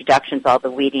the introductions, all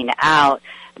the weeding out,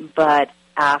 but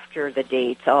after the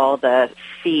dates, all the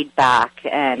feedback.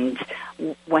 And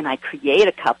when I create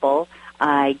a couple,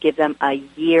 I give them a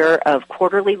year of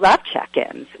quarterly love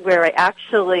check-ins where I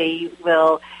actually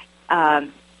will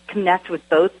connect with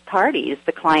both parties,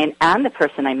 the client and the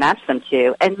person I match them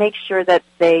to, and make sure that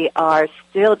they are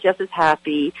still just as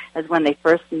happy as when they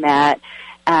first met,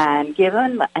 and give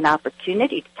them an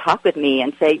opportunity to talk with me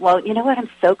and say, well, you know what, I'm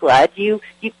so glad you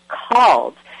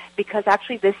called because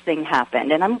actually this thing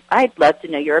happened, and I'd love to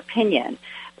know your opinion.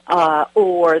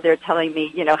 Or they're telling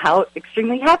me, how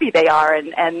extremely happy they are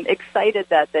and excited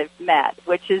that they've met,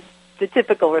 which is the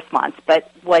typical response. But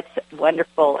what's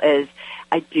wonderful is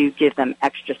I do give them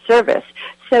extra service.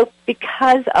 So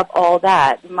because of all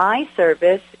that, my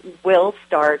service will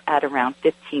start at around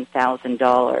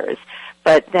 $15,000.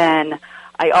 But then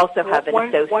I also have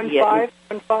an associate.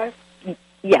 1.5?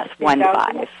 Yes,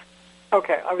 1.5.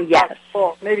 Okay, I was yes.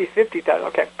 Well, maybe 50,000.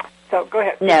 Okay, so go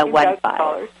ahead. No,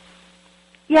 $1.5.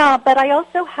 Yeah, but I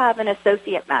also have an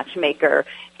associate matchmaker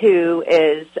who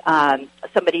is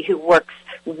somebody who works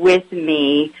with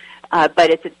me, but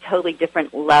it's a totally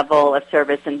different level of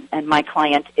service, and my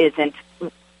client isn't.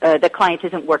 The client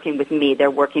isn't working with me;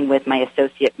 they're working with my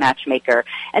associate matchmaker,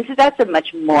 and so that's a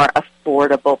much more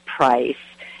affordable price,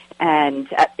 and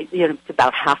it's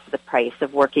about half the price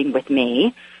of working with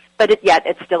me. But yet,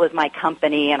 it still is my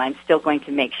company, and I'm still going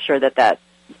to make sure that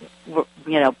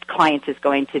client is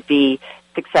going to be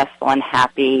successful and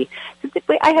happy.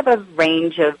 Typically, I have a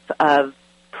range of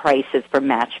prices for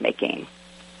matchmaking.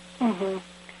 Mm-hmm.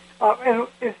 And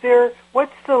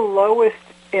what's the lowest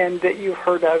end that you've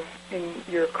heard of in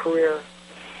your career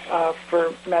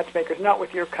for matchmakers? Not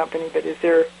with your company, but is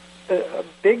there a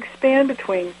big span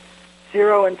between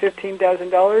 $0 and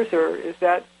 $15,000, or is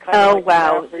that kind of like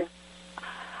wow. average?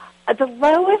 The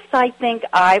lowest I think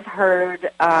I've heard,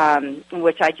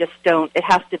 which I just don't, it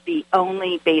has to be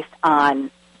only based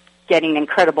on getting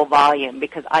incredible volume,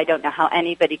 because I don't know how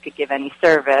anybody could give any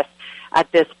service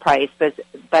at this price, but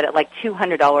at like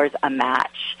 $200 a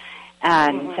match.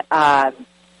 And,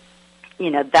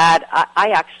 that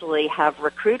I actually have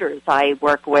recruiters I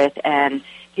work with and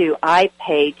who I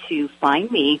pay to find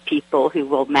me people who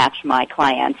will match my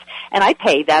clients. And I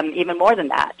pay them even more than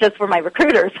that, just for my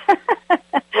recruiters. Right.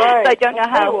 So I don't know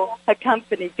how a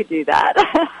company could do that.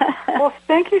 Well,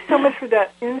 thank you so much for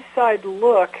that inside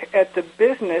look at the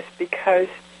business, because,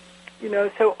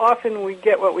 so often we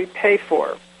get what we pay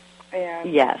for.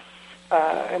 And, yes.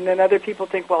 And then other people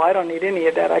think, well, I don't need any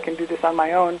of that. I can do this on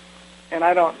my own. And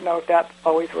I don't know if that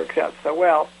always works out so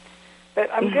well.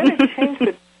 But I'm going to change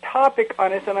the topic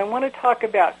on us, and I want to talk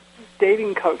about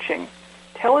dating coaching.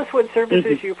 Tell us what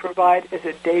services you provide as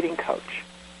a dating coach.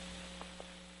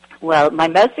 Well, my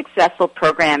most successful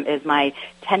program is my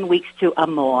 10 Weeks to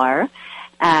Amor,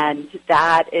 and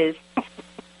that is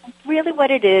really what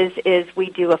it is we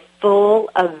do a full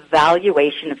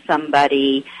evaluation of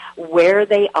somebody, where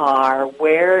they are,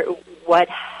 what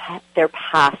their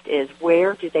past is,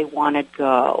 where do they want to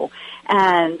go.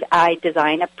 And I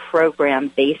design a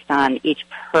program based on each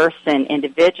person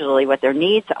individually, what their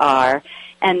needs are,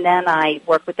 and then I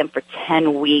work with them for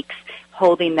 10 weeks,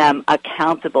 holding them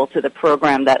accountable to the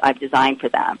program that I've designed for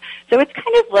them. So it's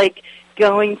kind of like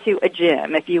going to a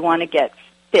gym if you want to get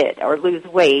fit or lose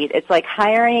weight. It's like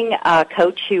hiring a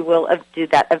coach who will do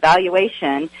that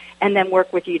evaluation and then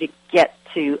work with you to get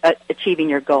to achieving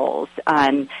your goals.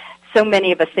 And so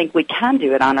many of us think we can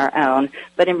do it on our own,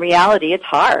 but in reality it's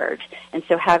hard. And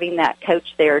so having that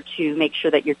coach there to make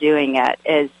sure that you're doing it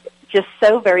is just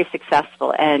so very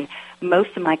successful. And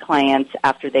most of my clients,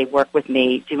 after they work with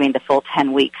me doing the full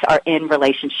 10 weeks, are in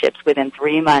relationships within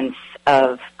 3 months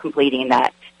of completing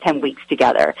that 10 weeks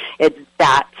together.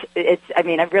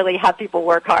 I really have people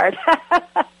work hard.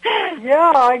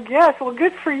 Yeah, I guess. Well,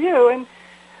 good for you. And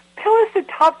tell us the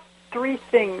top 3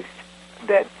 things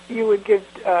that you would give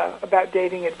about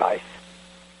dating advice.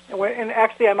 And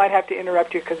actually, I might have to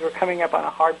interrupt you because we're coming up on a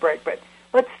hard break, but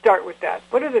let's start with that.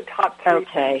 What are the top 3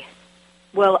 Okay. things?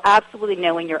 Well, absolutely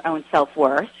knowing your own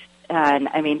self-worth. And,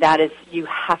 that is, you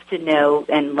have to know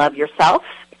and love yourself.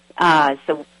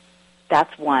 So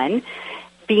that's one.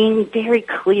 Being very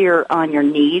clear on your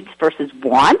needs versus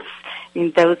wants.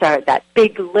 Those are that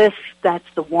big list, that's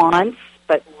the wants,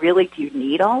 but really do you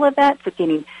need all of that? So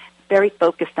getting very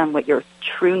focused on what your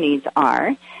true needs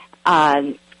are.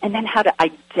 And then how to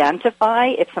identify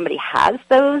if somebody has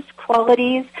those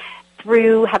qualities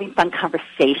through having fun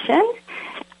conversation.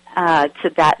 To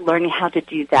that, learning how to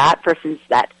do that versus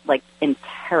that, like,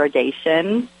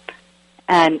 interrogation.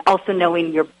 And also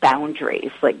knowing your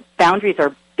boundaries. Like, boundaries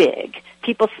are big.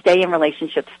 People stay in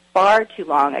relationships far too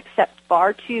long, accept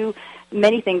far too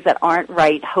many things that aren't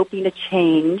right, hoping to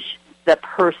change the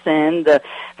person, the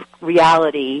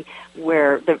reality,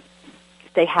 where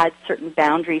they had certain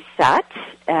boundaries set,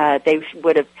 they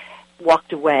would have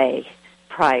walked away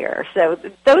prior. So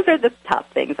those are the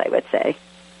top things, I would say.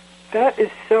 That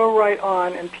is so right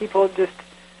on, and people just,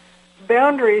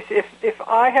 boundaries, if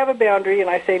I have a boundary and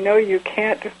I say, no, you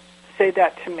can't say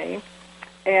that to me,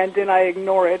 and then I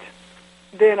ignore it,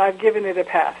 then I've given it a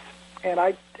pass. And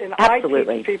I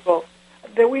teach people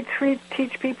that we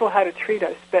teach people how to treat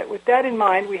us. But with that in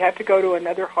mind, we have to go to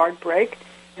another hard break.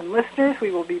 And listeners,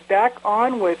 we will be back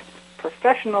on with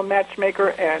professional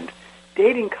matchmaker and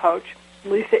dating coach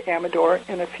Lisa Amador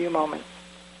in a few moments.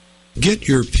 Get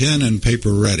your pen and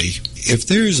paper ready. If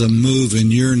there's a move in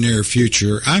your near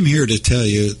future, I'm here to tell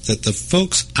you that the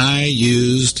folks I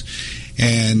used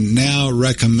and now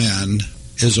recommend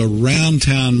is Around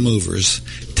Town Movers.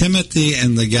 Timothy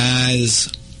and the guys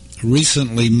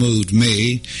recently moved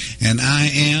me, and I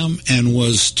am and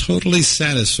was totally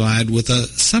satisfied with a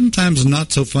sometimes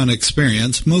not so fun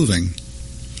experience moving.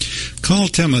 Call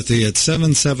Timothy at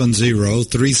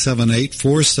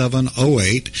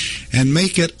 770-378-4708 and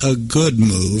make it a good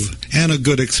move and a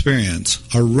good experience.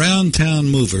 Around Town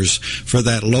Movers for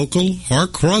that local or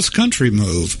cross-country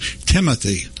move.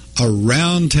 Timothy,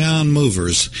 Around Town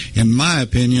Movers, in my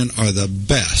opinion, are the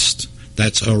best.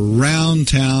 That's Around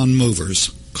Town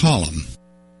Movers. Call them.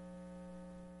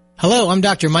 Hello, I'm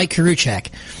Dr. Mike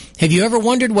Karuchak. Have you ever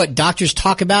wondered what doctors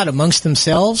talk about amongst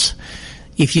themselves?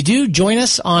 If you do, join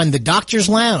us on the Doctor's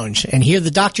Lounge and hear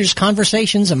the doctors'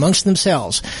 conversations amongst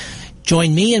themselves.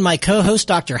 Join me and my co-host,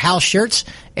 Dr. Hal Schertz,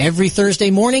 every Thursday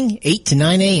morning, 8 to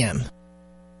 9 a.m.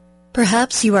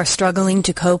 Perhaps you are struggling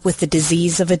to cope with the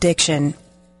disease of addiction.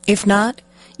 If not,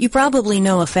 you probably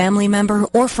know a family member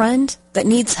or friend that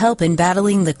needs help in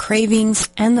battling the cravings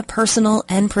and the personal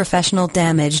and professional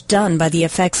damage done by the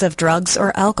effects of drugs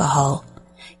or alcohol.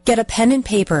 Get a pen and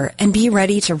paper and be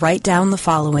ready to write down the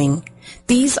following.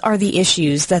 These are the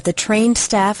issues that the trained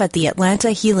staff at the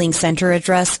Atlanta Healing Center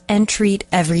address and treat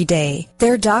every day.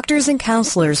 Their doctors and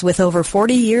counselors with over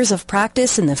 40 years of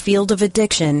practice in the field of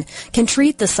addiction can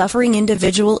treat the suffering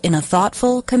individual in a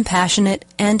thoughtful, compassionate,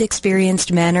 and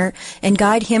experienced manner and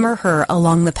guide him or her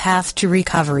along the path to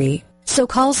recovery. So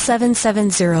call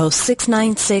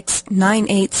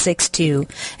 770-696-9862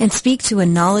 and speak to a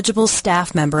knowledgeable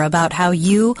staff member about how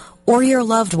you or your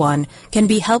loved one can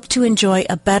be helped to enjoy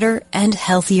a better and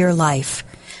healthier life.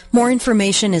 More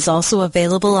information is also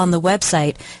available on the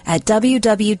website at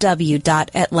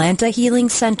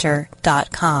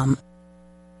www.atlantahealingcenter.com.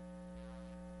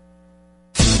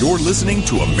 You're listening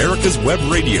to America's Web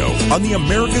Radio on the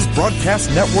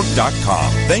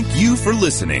AmericasBroadcastNetwork.com. Thank you for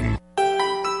listening.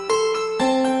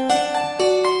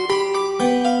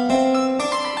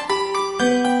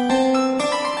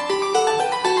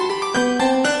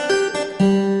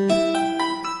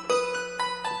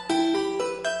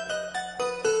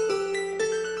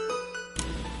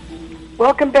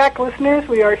 Welcome back, listeners.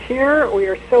 We are here. We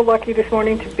are so lucky this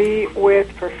morning to be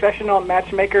with professional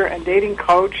matchmaker and dating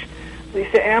coach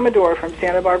Lisa Amador from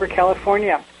Santa Barbara,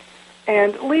 California.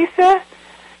 And Lisa,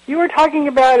 you were talking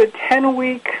about a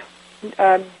 10-week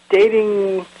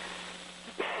dating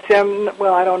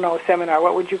seminar.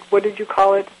 What did you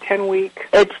call it? 10-week?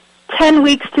 It's 10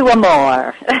 weeks to a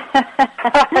more.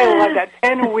 I love that.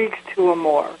 10 weeks to a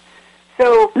more.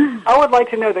 So I would like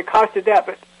to know the cost of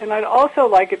that, and I'd also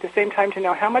like at the same time to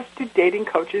know how much do dating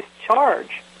coaches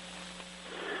charge?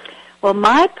 Well,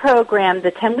 my program,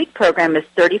 the 10-week program, is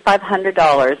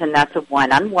 $3,500, and that's a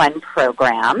one-on-one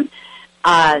program.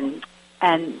 And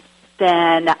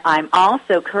then I'm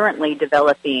also currently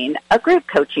developing a group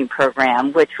coaching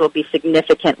program, which will be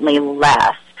significantly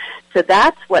less. So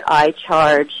that's what I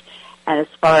charge. And as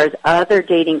far as other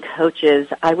dating coaches,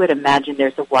 I would imagine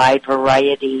there's a wide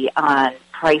variety on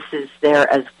prices there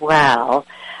as well.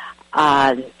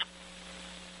 But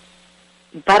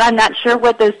I'm not sure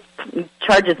what those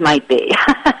charges might be.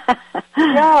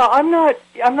 Yeah, I'm not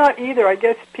either. I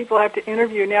guess people have to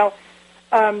interview. Now,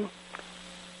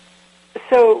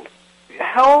 so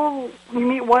how you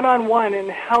meet one-on-one, and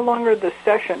how long are the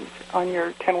sessions on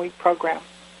your 10-week program?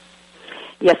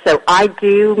 Yes, so I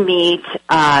do meet,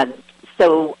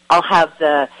 so I'll have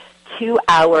the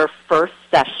 2-hour first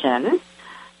session,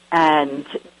 and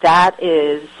that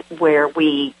is where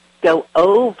we go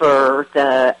over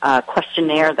the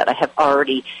questionnaire that I have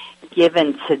already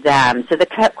given to them. So the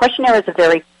questionnaire is a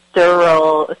very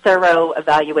thorough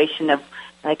evaluation of,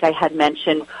 like I had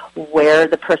mentioned, where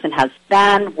the person has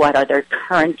been, what are their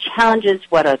current challenges,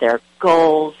 what are their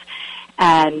goals.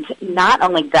 And not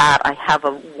only that, I have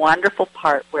a wonderful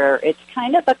part where it's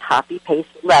kind of a copy-paste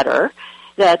letter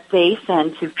that they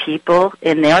send to people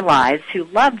in their lives who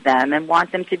love them and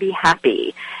want them to be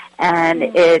happy. And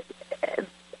it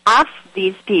asks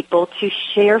these people to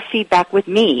share feedback with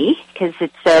me, because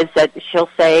it says that she'll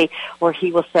say, or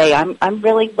he will say, I'm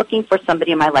really looking for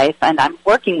somebody in my life, and I'm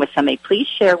working with somebody. Please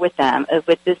share with them,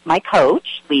 with this, my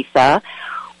coach, Lisa,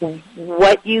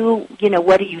 what do you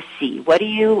see? What do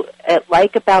you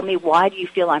like about me? Why do you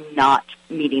feel I'm not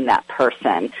meeting that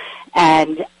person?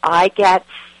 And I get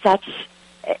such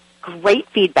great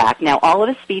feedback. Now, all of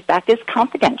this feedback is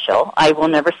confidential. I will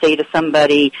never say to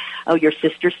somebody, oh, your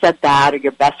sister said that, or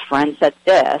your best friend said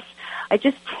this. I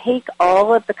just take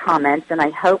all of the comments, and I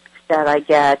hope that I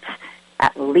get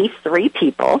at least 3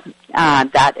 people.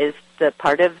 That is the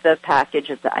part of the package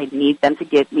is that I need them to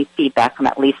give me feedback from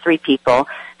at least 3 people.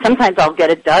 Sometimes I'll get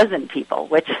a dozen people,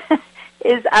 which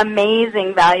is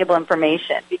amazing, valuable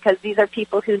information, because these are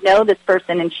people who know this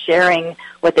person and sharing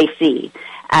what they see.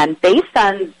 And based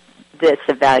on this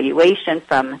evaluation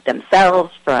from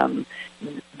themselves, from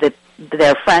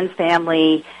their friends,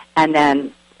 family, and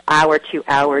then our 2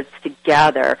 hours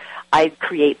together, I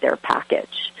create their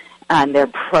package and their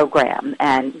program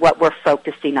and what we're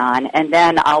focusing on. And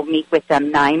then I'll meet with them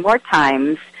 9 more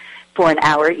times for an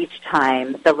hour each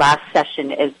time. The last session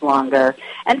is longer.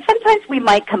 And sometimes we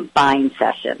might combine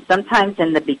sessions. Sometimes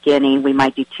in the beginning we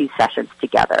might do 2 sessions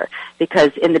together,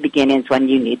 because in the beginning is when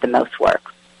you need the most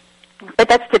work. But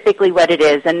that's typically what it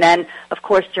is. And then, of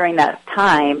course, during that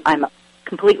time, I'm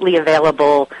completely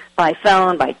available by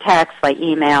phone, by text, by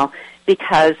email,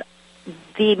 because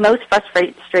the most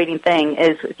frustrating thing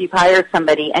is if you've hired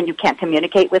somebody and you can't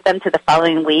communicate with them to the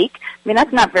following week, I mean,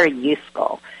 that's not very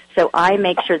useful. So I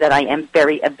make sure that I am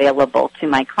very available to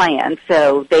my clients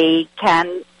so they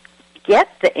can get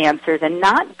the answers and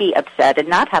not be upset and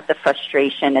not have the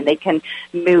frustration, and they can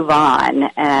move on.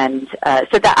 And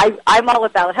so that I'm all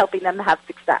about helping them have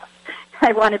success.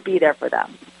 I want to be there for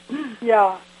them.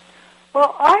 Yeah.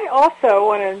 Well, I also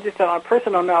want to, just on a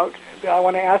personal note, I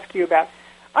want to ask you about,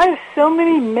 I have so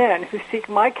many men who seek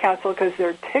my counsel because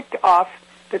they're ticked off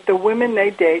that the women they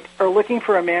date are looking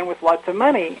for a man with lots of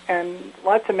money, and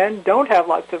lots of men don't have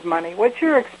lots of money. What's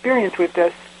your experience with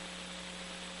this?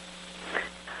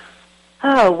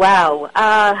 Oh, wow.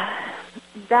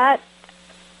 That,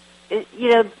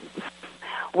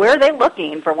 where are they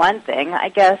looking, for one thing? I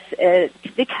guess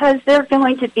because there are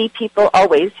going to be people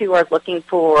always who are looking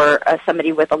for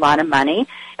somebody with a lot of money,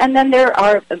 and then there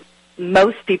are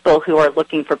most people who are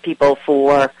looking for people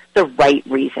for the right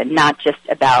reason, not just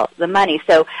about the money.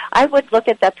 So I would look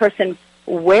at that person.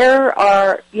 How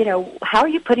are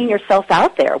you putting yourself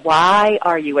out there? Why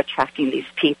are you attracting these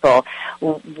people?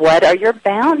 What are your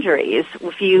boundaries?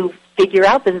 If you figure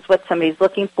out this is what somebody's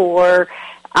looking for,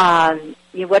 what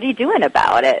are you doing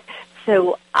about it?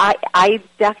 So I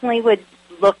definitely would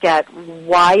look at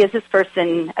why is this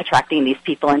person attracting these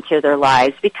people into their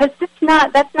lives, because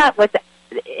that's not what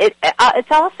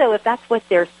it's also, if that's what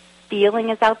their feeling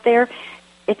is out there,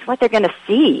 it's what they're going to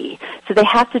see. So they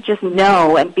have to just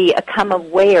know and become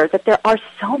aware that there are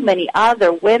so many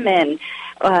other women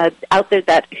out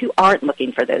there who aren't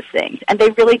looking for those things, and they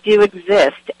really do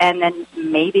exist, and then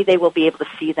maybe they will be able to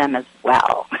see them as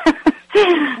well.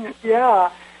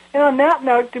 Yeah. And on that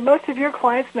note, do most of your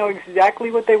clients know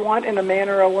exactly what they want in a man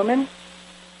or a woman?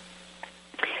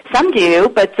 Some do,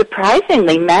 but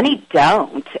surprisingly, many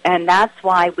don't, and that's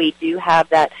why we do have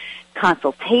that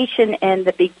consultation in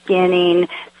the beginning,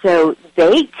 so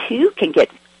they too can get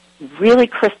really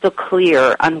crystal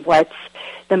clear on what's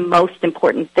the most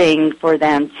important thing for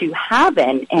them to have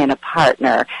in a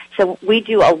partner. So we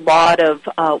do a lot of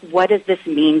what does this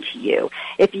mean to you?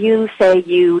 If you say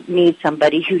you need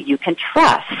somebody who you can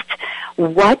trust,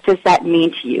 what does that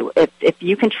mean to you? If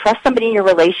you can trust somebody in your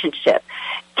relationship,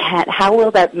 how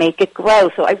will that make it grow?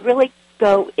 So I really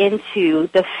go into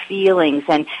the feelings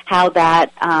and how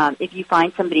that if you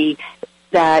find somebody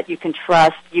that you can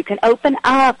trust, you can open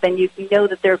up and you know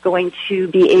that they're going to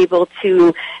be able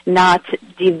to not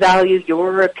devalue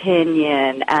your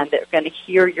opinion, and they're going to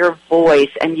hear your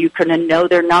voice, and you're going to know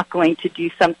they're not going to do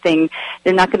something,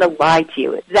 they're not going to lie to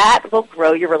you. That will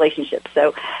grow your relationship.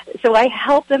 So I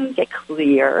help them get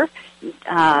clear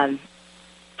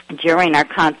during our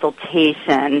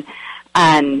consultation,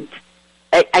 and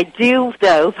I do,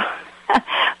 though,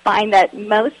 find that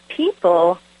most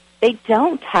people, they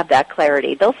don't have that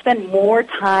clarity. They'll spend more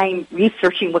time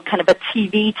researching what kind of a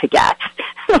TV to get.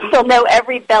 They'll know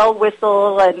every bell,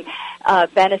 whistle, and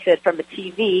benefit from a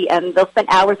TV, and they'll spend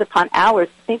hours upon hours.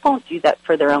 They won't do that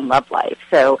for their own love life.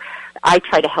 So I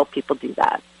try to help people do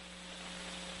that.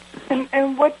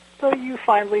 And what do you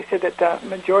find, Lisa, that the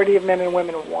majority of men and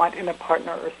women want in a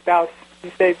partner or spouse?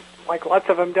 You say, like, lots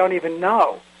of them don't even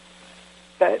know.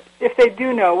 But if they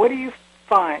do know, what do you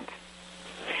find?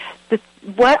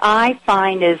 What I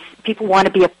find is people want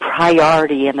to be a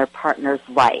priority in their partner's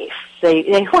life.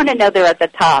 They want to know they're at the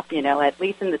top, at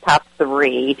least in the top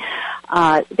 3.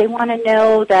 They want to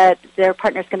know that their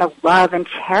partner's going to love and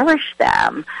cherish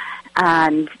them,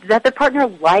 and that their partner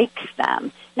likes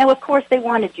them. Now, of course, they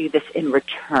want to do this in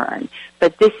return,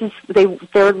 but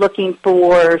they're looking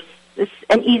for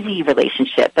an easy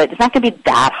relationship, but it's not going to be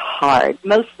that hard.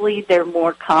 Mostly there are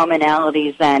more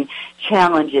commonalities than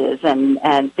challenges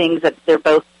and things that they're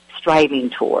both striving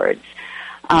towards.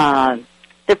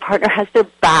 Their partner has their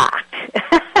back.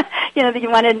 You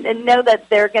want to know that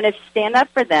they're going to stand up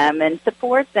for them and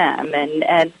support them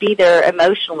and be there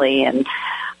emotionally and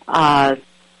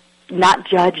not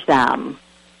judge them.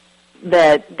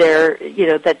 That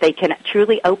that they can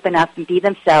truly open up and be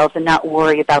themselves and not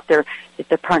worry about if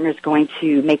their partner's going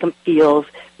to make them feel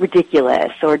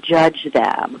ridiculous or judge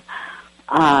them.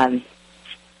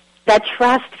 That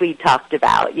trust we talked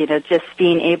about, just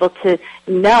being able to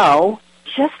know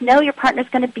your partner's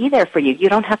going to be there for you. You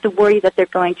don't have to worry that they're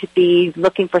going to be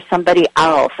looking for somebody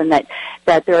else, and that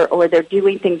they're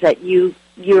doing things that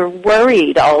you're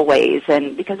worried always,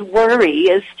 and because worry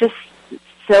is just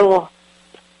so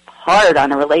hard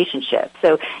on a relationship.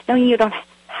 So knowing you don't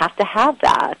have to have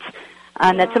that,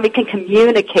 and that somebody can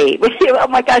communicate with you. Oh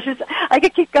my gosh, I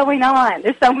could keep going on.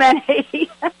 There's so many.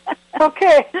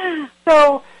 Okay,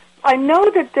 so I know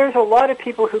that there's a lot of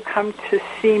people who come to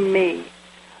see me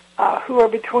who are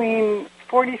between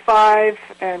 45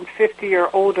 and 50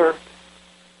 or older,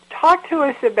 talk to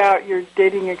us about your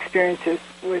dating experiences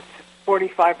with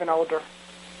 45 and older.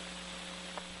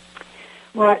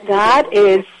 Well, that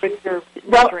is...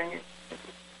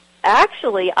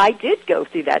 Actually, I did go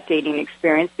through that dating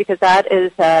experience because that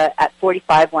is at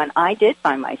 45 when I did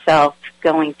find myself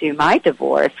going through my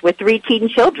divorce with 3 teen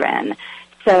children.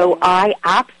 So I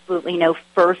absolutely know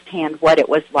firsthand what it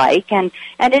was like, and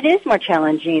it is more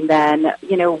challenging than,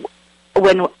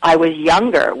 when I was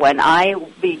younger. When I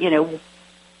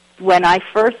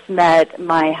first met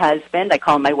my husband, I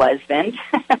call him my husband.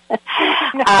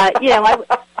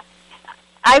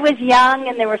 I was young,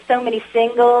 and there were so many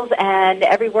singles, and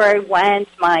everywhere I went,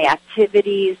 my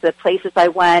activities, the places I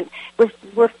went,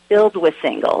 were filled with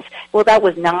singles. Well, that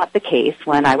was not the case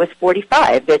when I was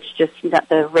 45. It's just that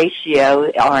the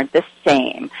ratio aren't the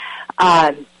same.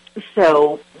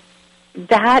 So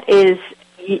that is,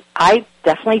 I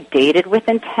definitely dated with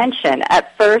intention.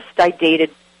 At first, I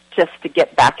dated just to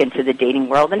get back into the dating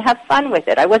world and have fun with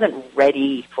it. I wasn't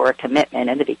ready for a commitment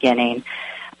in the beginning.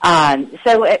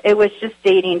 So it was just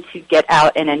dating to get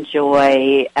out and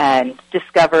enjoy and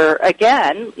discover,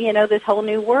 again, this whole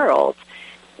new world.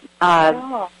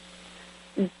 Yeah,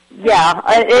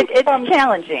 it's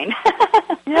challenging.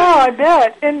 Yeah, I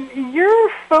bet. And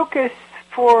your focus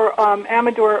for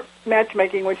Amador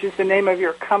Matchmaking, which is the name of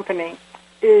your company,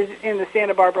 is in the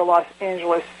Santa Barbara, Los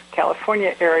Angeles,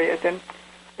 California areas. And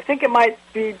I think it might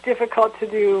be difficult to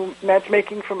do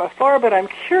matchmaking from afar, but I'm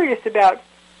curious about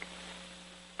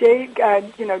date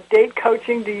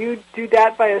coaching. Do you do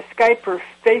that via Skype or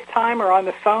FaceTime or on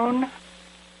the phone?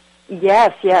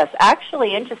 Yes.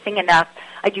 Actually, interesting enough,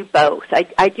 I do both.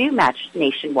 I do match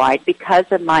nationwide because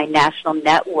of my national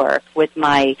network with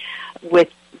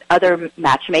other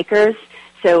matchmakers.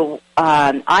 So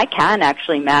I can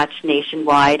actually match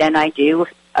nationwide, and I do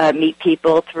meet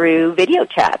people through video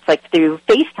chats, like through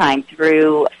FaceTime,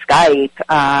 through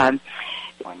Skype,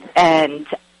 and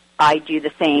I do the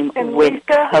same with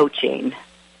Lisa, coaching.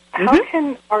 How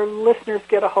can our listeners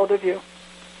get a hold of you?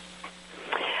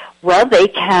 Well, they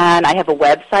can. I have a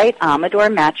website,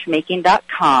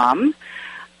 AmadorMatchmaking.com.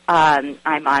 I'm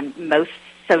on most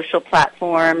social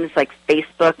platforms like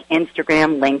Facebook,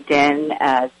 Instagram, LinkedIn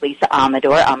as Lisa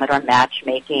Amador, Amador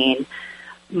Matchmaking.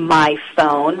 My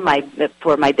phone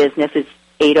for my business is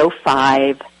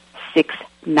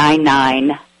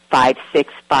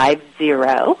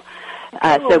 805-699-5650.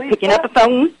 So picking up a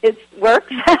phone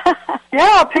works.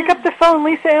 Yeah, pick up the phone,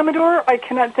 Lisa Amador. I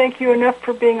cannot thank you enough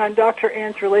for being on Dr.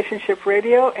 Ann's Relationship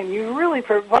Radio, and you really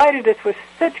provided us with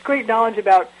such great knowledge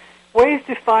about ways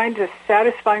to find a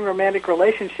satisfying romantic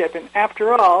relationship. And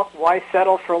after all, why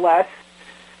settle for less?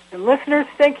 And listeners,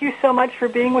 thank you so much for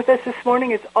being with us this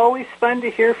morning. It's always fun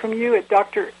to hear from you at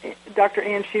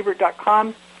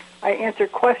drannschubert.com. I answer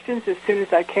questions as soon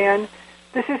as I can.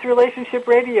 This is Relationship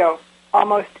Radio.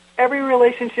 Almost every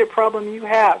relationship problem you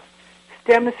have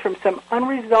stems from some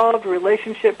unresolved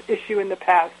relationship issue in the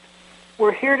past.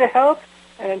 We're here to help,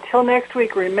 and until next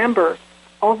week, remember,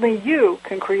 only you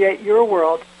can create your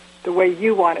world the way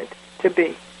you want it to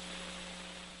be.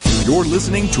 You're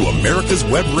listening to America's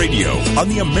Web Radio on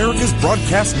the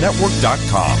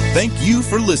AmericasBroadcastNetwork.com. Thank you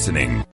for listening.